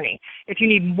your journey. If you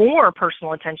need more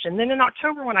personal attention, then in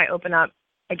October when I open up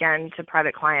again to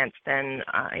private clients, then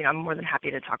I'm more than happy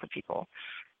to talk with people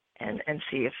and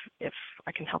see if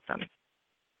I can help them.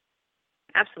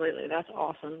 Absolutely. That's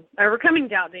awesome. Overcoming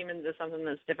doubt demons is something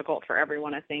that's difficult for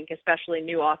everyone, I think, especially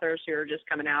new authors who are just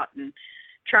coming out and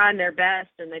trying their best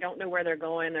and they don't know where they're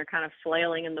going. They're kind of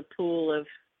flailing in the pool of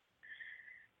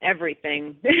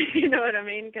everything. You know what I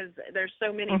mean? Because there's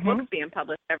so many books being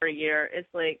published every year. It's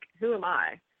like, who am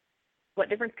I? What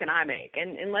difference can I make?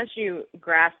 And unless you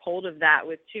grasp hold of that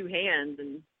with two hands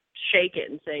and shake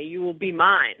it and say, you will be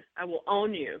mine, I will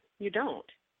own you, you don't.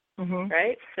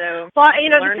 Right? So, well,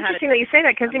 it's interesting that you say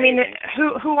that because,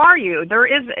 who are you?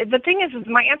 The thing is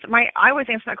I always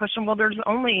answer that question, well, there's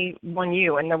only one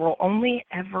you, and there will only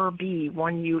ever be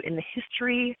one you in the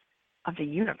history of the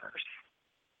universe.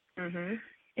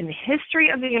 In the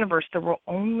history of the universe, there will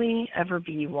only ever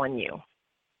be one you.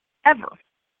 Ever.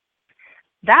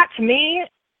 That, to me,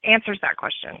 answers that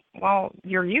question. Well,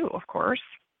 you're you, of course.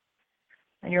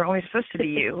 And you're only supposed to be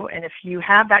you. And if you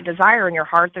have that desire in your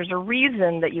heart, there's a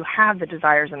reason that you have the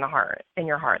desires in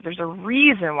your heart. There's a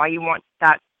reason why you want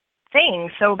that thing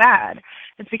so bad.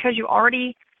 It's because you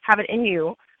already have it in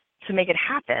you to make it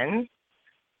happen.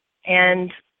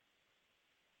 And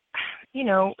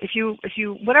if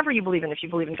you whatever you believe in, if you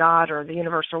believe in God or the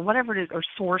universe or whatever it is, or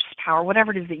source power,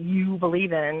 whatever it is that you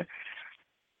believe in,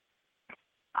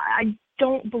 I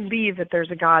don't believe that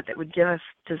there's a God that would give us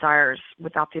desires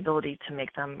without the ability to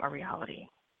make them a reality.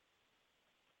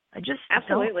 I just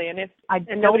absolutely, don't. I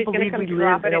don't believe we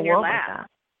live in a world like that.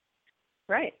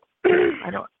 Right. I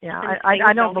don't. Yeah,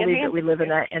 I don't believe that we live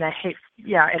in a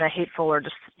hateful or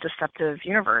deceptive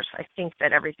universe. I think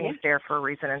that everything is there for a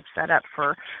reason and set up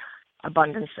for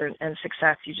abundance and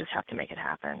success. You just have to make it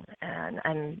happen.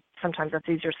 And sometimes that's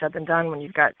easier said than done when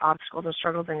you've got obstacles and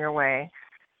struggles in your way.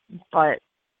 But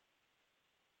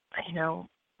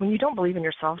when you don't believe in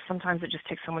yourself, sometimes it just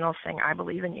takes someone else saying, I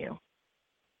believe in you.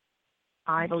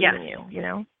 I believe in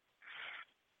you,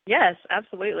 Yes,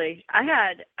 absolutely.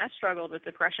 I struggled with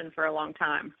depression for a long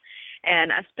time,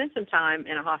 and I spent some time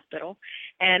in a hospital,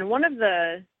 and one of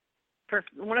the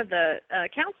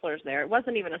counselors there, it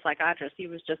wasn't even a psychiatrist, he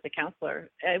was just a counselor.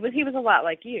 He was a lot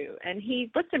like you, and he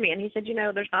looked at me and he said,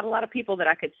 there's not a lot of people that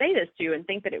I could say this to and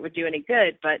think that it would do any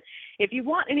good, but if you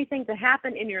want anything to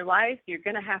happen in your life, you're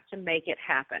going to have to make it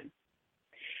happen.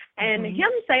 And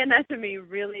him saying that to me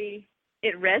really,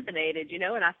 it resonated,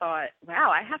 and I thought, wow,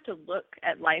 I have to look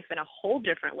at life in a whole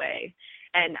different way.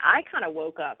 And I kind of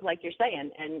woke up, like you're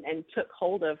saying, and took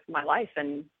hold of my life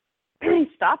and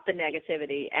stopped the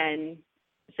negativity and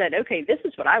said, okay, this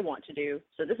is what I want to do,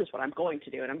 so this is what I'm going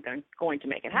to do, and I'm going to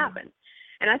make it happen.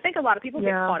 And I think a lot of people get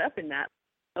caught up in that.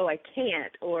 Oh, I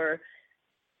can't, or,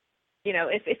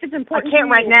 if it's important. I can't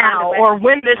right now, or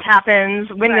when this happens,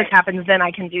 then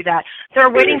I can do that. They're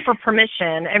waiting for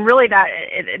permission, and really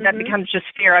that becomes just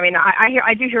fear.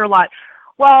 I do hear a lot,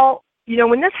 well,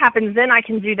 when this happens, then I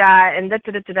can do that, and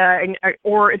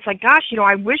or it's like, gosh,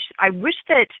 I wish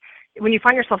that. When you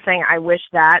find yourself saying, I wish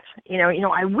that,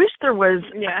 I wish there was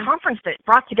a conference that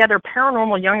brought together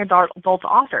paranormal young adult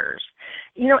authors.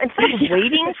 Instead of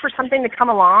waiting for something to come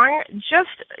along,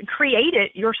 just create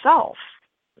it yourself.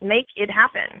 Make it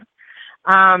happen.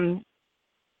 And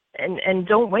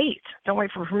don't wait. Don't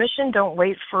wait for permission. Don't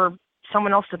wait for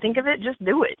someone else to think of it. Just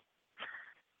do it.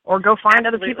 Or go find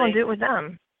other people and do it with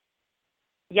them.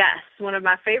 Yes, one of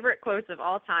my favorite quotes of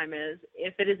all time is,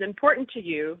 if it is important to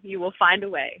you, you will find a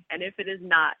way. And if it is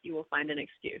not, you will find an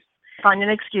excuse. Find an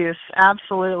excuse.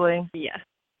 Absolutely. Yes.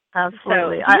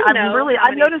 Absolutely. So,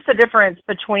 I've noticed a difference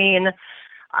between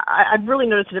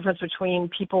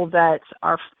people that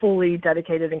are fully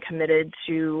dedicated and committed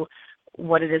to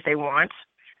what it is they want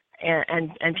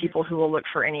and people who will look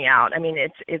for any out.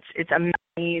 It's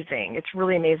amazing. It's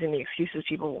really amazing the excuses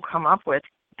people will come up with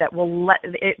that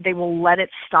they will let it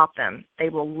stop them. They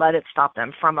will let it stop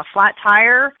them from a flat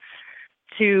tire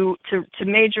to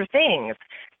major things.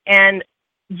 And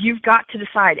you've got to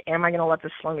decide, am I going to let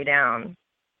this slow me down?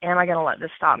 Am I going to let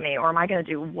this stop me? Or am I going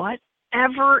to do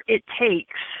whatever it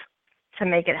takes to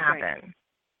make it happen?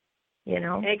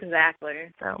 Right.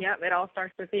 Exactly. So. Yep, it all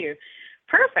starts with you.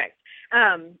 Perfect.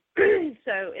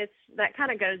 So that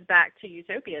kind of goes back to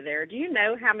Utopia there. Do you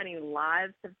know how many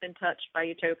lives have been touched by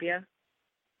Utopia?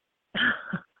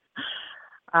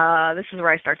 This is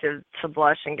where I start to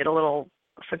blush and get a little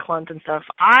succulent and stuff.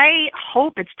 I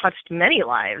hope it's touched many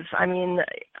lives. I mean,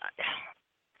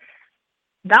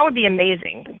 that would be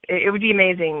amazing. It would be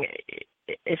amazing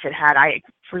if it had.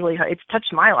 It's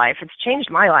touched my life. It's changed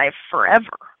my life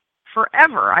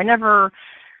forever. I never,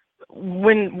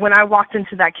 when I walked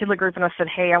into that Kidlet group and I said,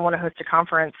 hey, I want to host a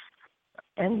conference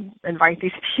and invite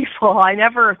these people, I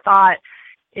never thought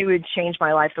it would change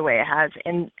my life the way it has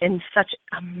in such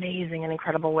amazing and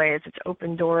incredible ways. It's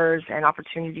opened doors and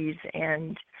opportunities,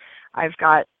 and I've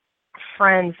got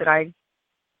friends that I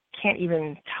can't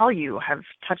even tell you have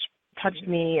touched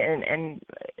me, and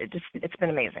it's been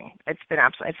amazing. It's been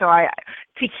absolutely, so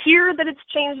to hear that it's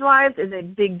changed lives is a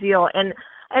big deal, and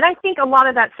I think a lot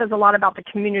of that says a lot about the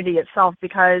community itself,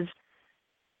 because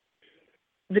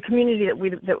the community that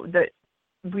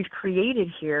we've created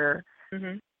here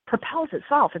propels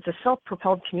itself. It's a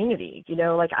self-propelled community. You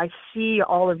know, like I see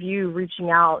all of you reaching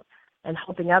out and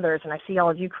helping others, and I see all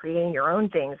of you creating your own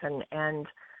things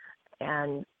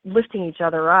and lifting each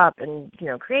other up, and, you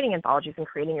know, creating anthologies and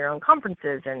creating your own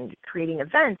conferences and creating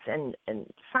events and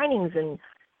signings and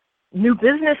new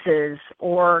businesses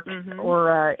or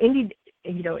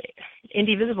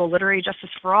Indivisible, Literary Justice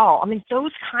for All. I mean,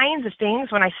 those kinds of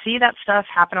things, when I see that stuff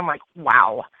happen, I'm like,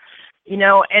 wow. You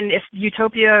know, and if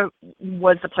Utopia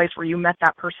was the place where you met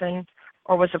that person,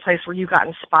 or was the place where you got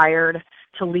inspired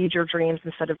to lead your dreams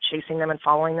instead of chasing them and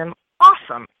following them,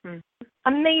 awesome.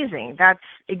 Amazing. That's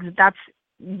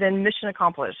then mission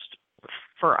accomplished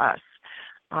for us.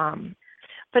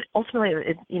 But ultimately,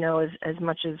 as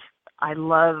much as I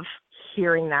love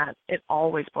hearing that, it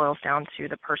always boils down to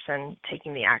the person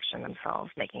taking the action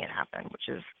themselves, making it happen, which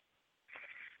is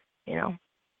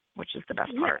the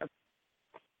best part.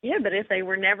 Yeah, but if they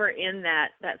were never in that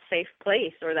safe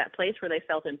place, or that place where they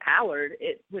felt empowered,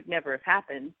 it would never have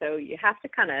happened. So you have to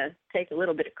kind of take a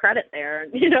little bit of credit there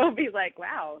and, be like,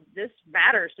 wow, this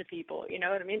matters to people. You know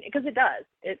what I mean? Because it does.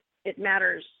 It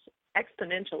matters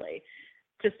exponentially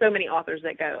to so many authors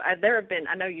that go. I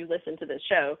know you listen to this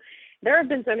show, there have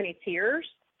been so many tears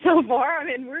so far. I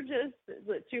mean, we're just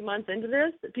 2 months into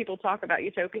this. People talk about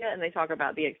Utopia, and they talk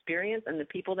about the experience and the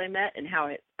people they met and how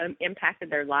it impacted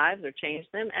their lives or changed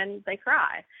them, and they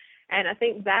cry. And I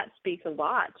think that speaks a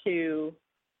lot to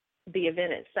the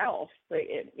event itself,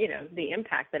 the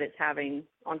impact that it's having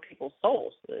on people's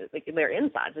souls, like their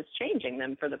insides. It's changing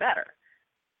them for the better.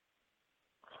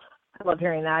 I love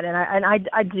hearing that, and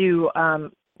I do,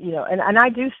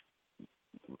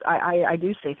 I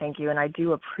do say thank you, and I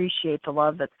do appreciate the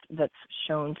love that's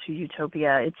shown to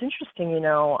Utopia. It's interesting,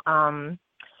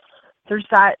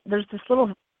 there's this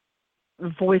little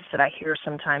voice that I hear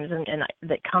sometimes, and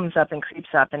that comes up and creeps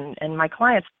up, and my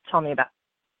clients tell me about.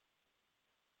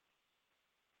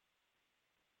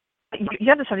 You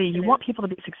have this idea. You want people to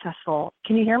be successful.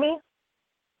 Can you hear me?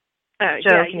 Oh,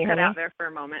 Joe, yeah, you cut out there for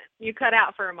a moment. You cut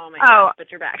out for a moment, oh, yes, but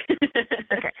you're back.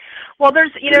 Okay. Well, there's,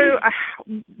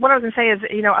 what I was going to say is,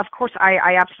 of course,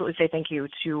 I absolutely say thank you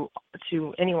to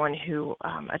anyone who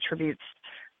attributes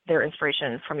their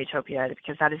inspiration from Utopia,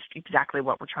 because that is exactly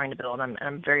what we're trying to build, and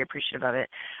I'm very appreciative of it.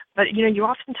 But, you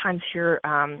oftentimes hear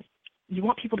you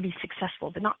want people to be successful,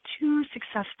 but not too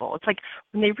successful. It's like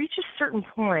when they reach a certain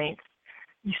point,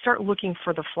 you start looking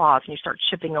for the flaws, and you start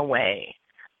chipping away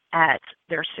at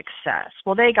their success.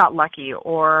 Well, they got lucky,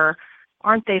 or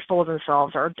aren't they full of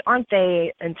themselves, or aren't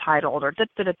they entitled, or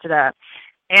da-da-da-da-da.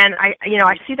 And I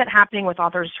see that happening with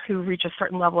authors who reach a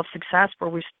certain level of success where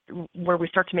we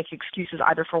start to make excuses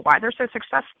either for why they're so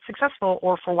successful,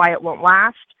 or for why it won't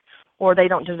last, or they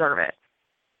don't deserve it.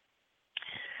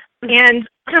 And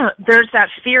there's that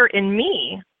fear in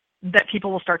me that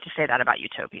people will start to say that about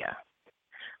Utopia.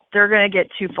 They're going to get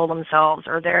too full of themselves,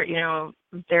 or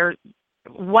they're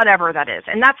whatever that is.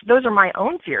 And those are my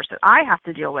own fears that I have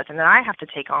to deal with and that I have to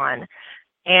take on.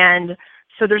 And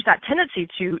so there's that tendency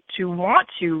to want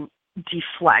to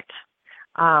deflect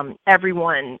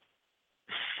everyone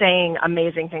saying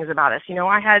amazing things about us.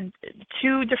 I had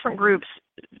 2 different groups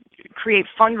create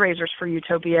fundraisers for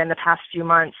Utopia in the past few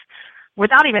months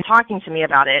without even talking to me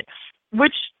about it,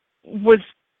 which was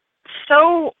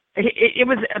so... It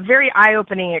was a very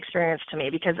eye-opening experience to me,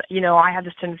 because, I had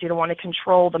this tendency to want to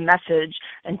control the message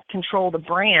and control the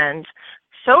brand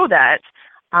so that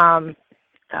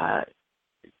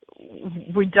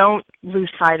we don't lose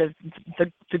sight of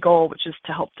the goal, which is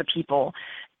to help the people.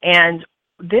 And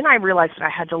then I realized that I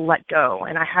had to let go,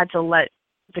 and I had to let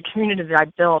the community that I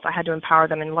built, I had to empower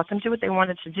them and let them do what they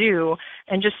wanted to do,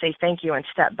 and just say thank you and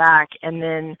step back, and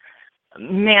then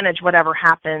manage whatever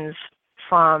happens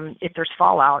from, if there's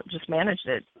fallout, just manage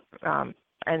it.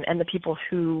 And the people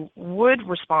who would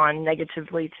respond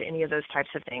negatively to any of those types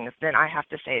of things, then I have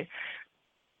to say,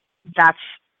 that's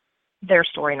their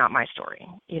story, not my story,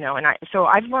 and so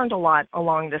I've learned a lot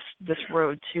along this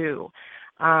road too.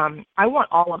 I want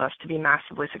all of us to be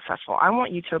massively successful. I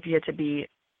want Utopia to be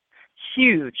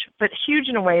huge, but huge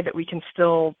in a way that we can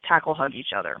still tackle hug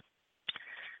each other.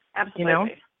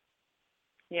 Absolutely.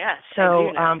 Yes.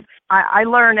 So I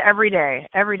learn every day.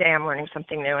 Every day I'm learning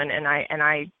something new, and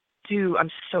I'm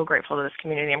so grateful to this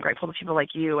community. I'm grateful to people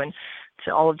like you and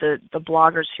to all of the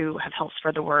bloggers who have helped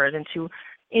spread the word, and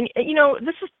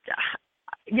this is,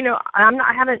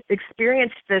 I haven't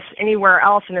experienced this anywhere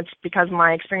else, and it's because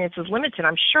my experience is limited,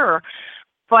 I'm sure,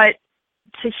 but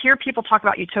to hear people talk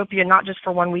about Utopia not just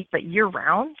for 1 week, but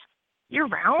year-round,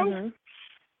 mm-hmm.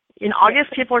 In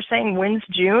August, people are saying when's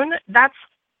June. That's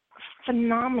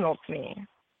phenomenal to me,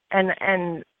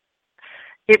 and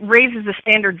it raises the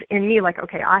standards in me, like,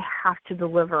 okay, I have to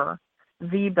deliver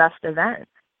the best event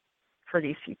for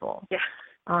these people. Yeah.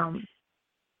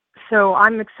 So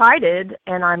I'm excited,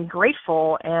 and I'm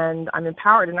grateful, and I'm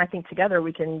empowered, and I think together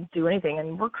we can do anything,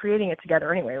 and we're creating it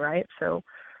together anyway, right? So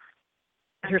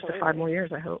here's to 5 more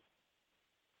years, I hope.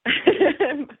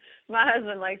 My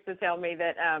husband likes to tell me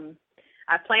that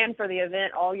I plan for the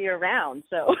event all year round,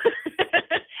 so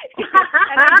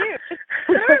and I do. It's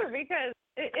true, because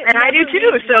and I do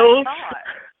too. So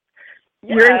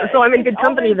so I'm in good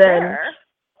company then. There.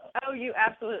 Oh, you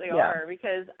absolutely are,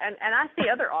 because and I see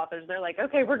other authors. They're like,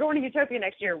 okay, we're going to Utopia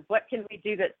next year. What can we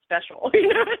do that's special?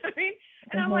 You know what I mean?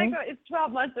 And I'm like, oh, it's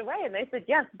 12 months away, and they said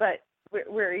yes, but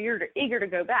we're eager to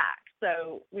go back.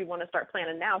 So we want to start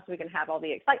planning now so we can have all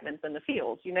the excitements in the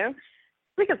fields. I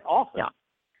think it's awesome. Yeah.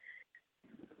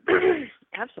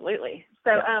 Absolutely.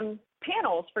 So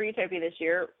panels for Utopia this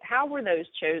year, how were those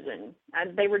chosen?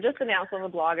 They were just announced on the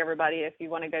blog, everybody. If you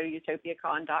want to go to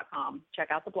UTOPiAcon.com, check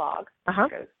out the blog.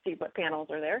 Go see what panels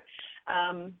are there.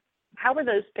 How were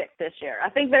those picked this year? I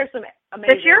think there's some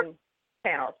amazing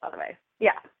panels, by the way.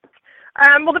 Yeah.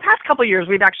 Well, the past couple of years,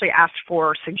 we've actually asked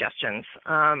for suggestions.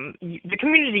 The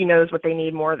community knows what they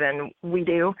need more than we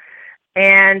do.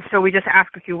 And so we just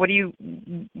ask you, what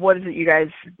is it you guys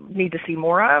need to see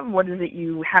more of? What is it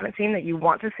you haven't seen that you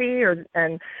want to see?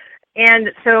 And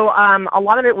so a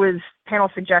lot of it was panel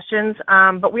suggestions,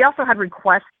 but we also had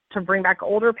requests to bring back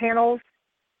older panels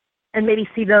and maybe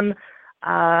see them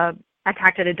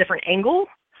attacked at a different angle.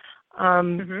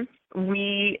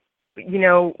 We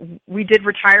did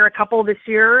retire a couple this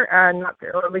year,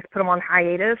 or at least put them on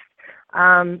hiatus,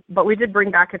 but we did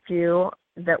bring back a few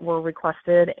that were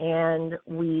requested, and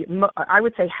I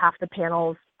would say half the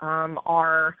panels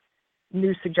are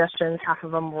new suggestions, half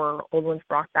of them were old ones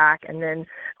brought back, and then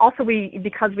also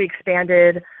because we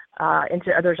expanded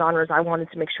into other genres, I wanted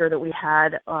to make sure that we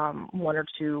had 1 or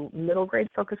 2 middle grade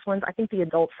focused ones. I think the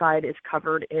adult side is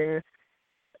covered in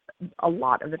a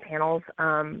lot of the panels,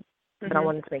 but I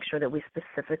wanted to make sure that we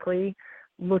specifically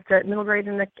looked at middle grade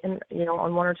on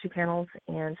 1 or 2 panels,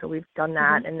 and so we've done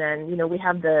that. And then we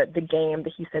have the game,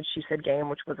 the He Said She Said game,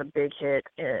 which was a big hit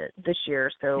this year.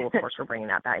 So of course we're bringing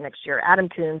that back next year. Adam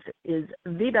Coons is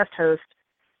the best host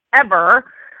ever.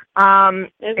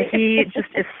 He just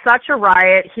is such a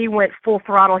riot. He went full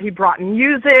throttle. He brought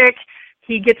music.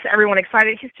 He gets everyone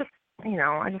excited. He's just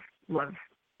I just love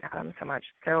Adam so much.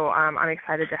 So I'm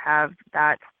excited to have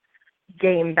that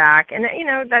game back, and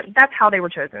that's how they were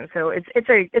chosen. So it's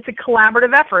a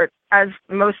collaborative effort, as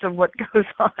most of what goes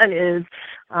on is.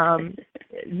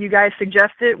 You guys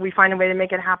suggest it, we find a way to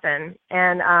make it happen,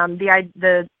 and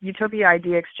the Utopia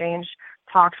Idea Exchange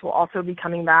talks will also be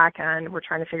coming back, and we're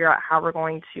trying to figure out how we're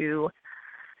going to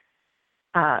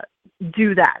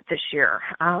do that this year.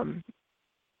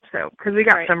 So because we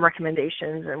got some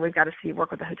recommendations, and we've got to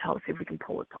work with the hotel to see if we can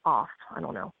pull it off. I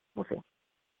don't know. We'll see.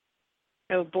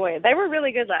 Oh, boy. They were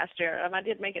really good last year. I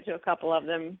did make it to a couple of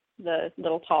them, the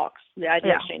little talks, the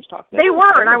idea exchange talks. They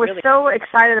were, and I was so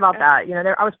excited about that.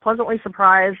 I was pleasantly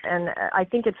surprised, and I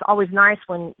think it's always nice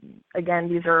when, again,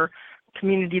 these are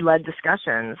community-led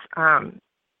discussions.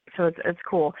 So it's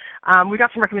cool. We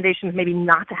got some recommendations maybe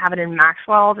not to have it in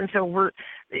Maxwell's, and so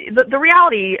the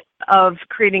reality of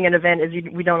creating an event is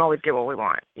we don't always get what we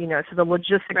want. So the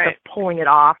logistics of pulling it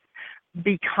off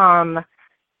become,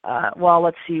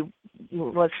 let's see.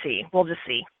 We'll just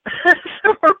see.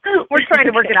 So we're trying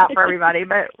to work it out for everybody,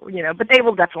 but they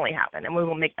will definitely happen, and we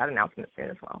will make that announcement soon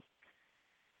as well.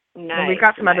 Nice. And we've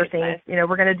got some other things. We're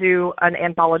going to do an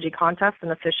anthology contest,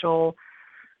 an official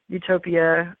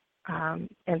Utopia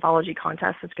anthology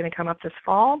contest that's going to come up this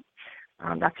fall.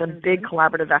 That's a big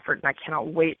collaborative effort, and I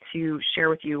cannot wait to share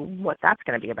with you what that's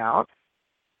going to be about,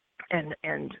 and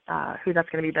who that's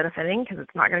going to be benefiting, because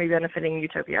it's not going to be benefiting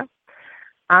Utopia.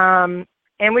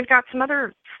 And we've got some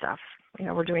other stuff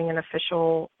we're doing an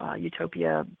official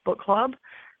Utopia book club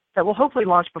that will hopefully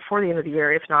launch before the end of the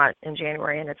year, if not in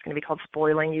January, and it's going to be called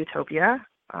Spoiling Utopia,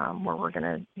 where we're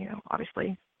going to,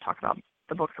 obviously talk about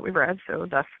the books that we've read. So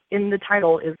thus, in the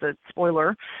title is the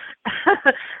spoiler.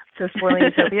 So Spoiling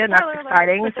Utopia, and that's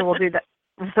exciting. So we'll do that.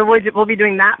 So we'll be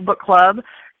doing that book club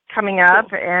coming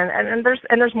up, and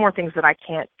there's more things that I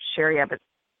can't share yet, but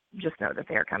just know that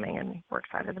they are coming, and we're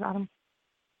excited about them.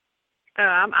 Oh,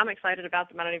 I'm excited about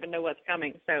them. I don't even know what's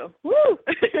coming. So, woo!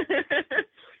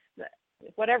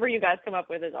 Whatever you guys come up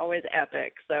with is always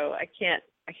epic. So I can't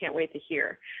wait to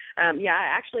hear. I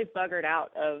actually buggered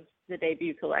out of the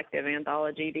Debut Collective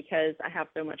anthology because I have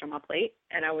so much on my plate,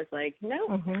 and I was like,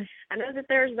 no, I know that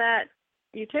there's that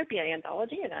Utopia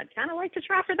anthology, and I'd kind of like to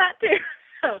try for that too.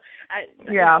 So I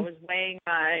was weighing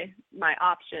my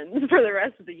options for the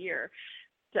rest of the year.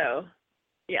 So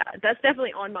yeah, that's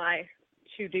definitely on my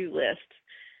to-do list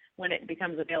when it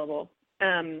becomes available.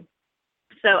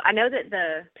 So I know that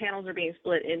the panels are being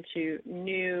split into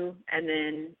new and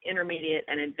then intermediate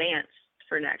and advanced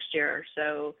for next year.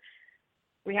 So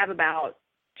we have about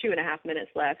 2.5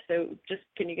 minutes left. So just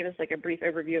can you give us like a brief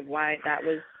overview of why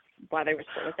they were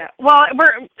split like that? Well,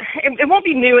 it won't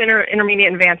be new,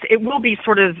 intermediate, and advanced. It will be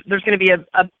sort of, there's going to be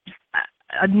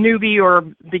a newbie or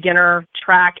beginner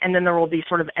track, and then there will be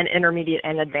sort of an intermediate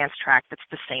and advanced track that's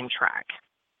the same track.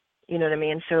 You know what I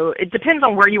mean? So it depends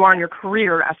on where you are in your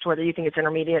career as to whether you think it's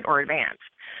intermediate or advanced.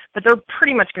 But they're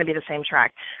pretty much going to be the same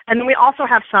track. And then we also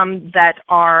have some that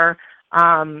are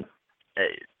that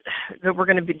are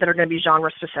going to be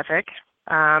genre specific.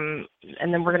 And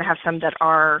then we're going to have some that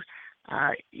are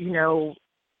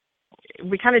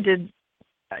we kind of did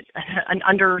an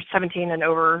under 17 and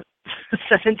over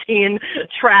 17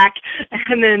 track,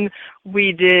 and then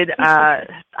we did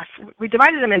we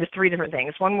divided them into 3 different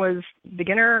things. One was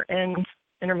beginner and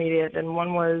intermediate, and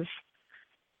one was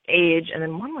age, and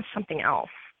then one was something else.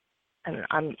 And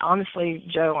I'm honestly,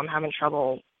 Joe, I'm having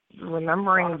trouble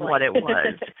remembering what it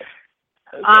was. Okay.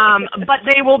 But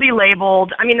they will be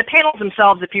labeled. I mean, the panels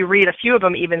themselves, if you read a few of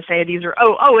them, even say these are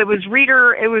it was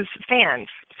reader, it was fans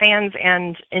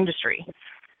and industry.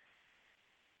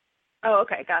 Oh,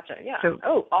 okay, gotcha. Yeah. So,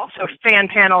 awesome. So fan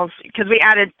panels, because we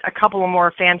added a couple of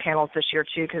more fan panels this year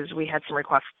too, because we had some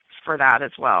requests for that as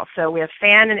well. So we have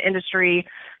fan and industry,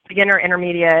 beginner,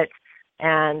 intermediate,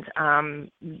 and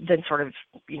then sort of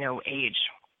age,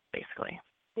 basically.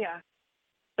 Yeah.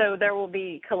 So there will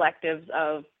be collectives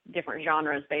of different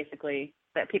genres, basically,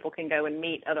 that people can go and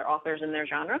meet other authors in their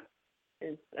genre.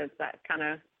 Is that kind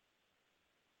of?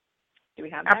 Do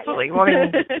we have that? Absolutely. Well,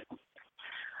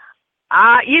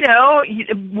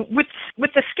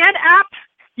 with the Sked app,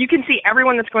 you can see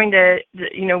everyone that's going to,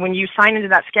 when you sign into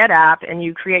that Sked app and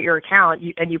you create your account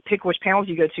and you pick which panels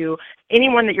you go to,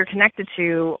 anyone that you're connected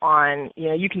to on,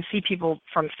 you can see people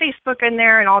from Facebook in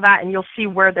there and all that, and you'll see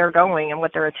where they're going and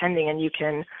what they're attending, and you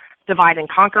can divide and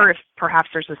conquer if perhaps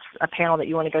there's a panel that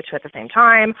you want to go to at the same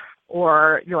time,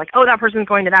 or you're like, oh, that person's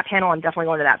going to that panel, I'm definitely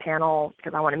going to that panel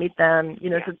because I want to meet them.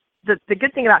 So the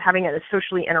good thing about having a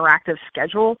socially interactive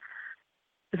schedule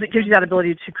is it gives you that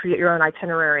ability to create your own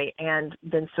itinerary and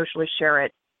then socially share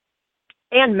it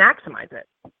and maximize it.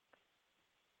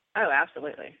 Oh,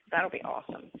 absolutely. That'll be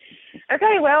awesome.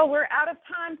 Okay, well, we're out of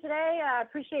time today. I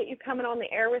appreciate you coming on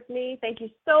the air with me. Thank you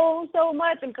so, so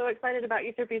much. I'm so excited about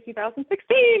Utopia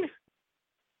 2016.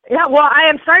 Yeah, well, I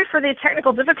am sorry for the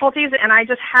technical difficulties, and I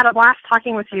just had a blast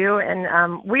talking with you.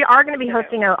 And we are going to be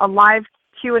hosting a live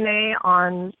Q&A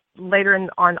later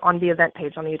on the event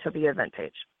page, on the Utopia event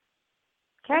page.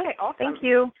 Okay, awesome. Thank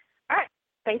you. All right.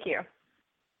 Thank you.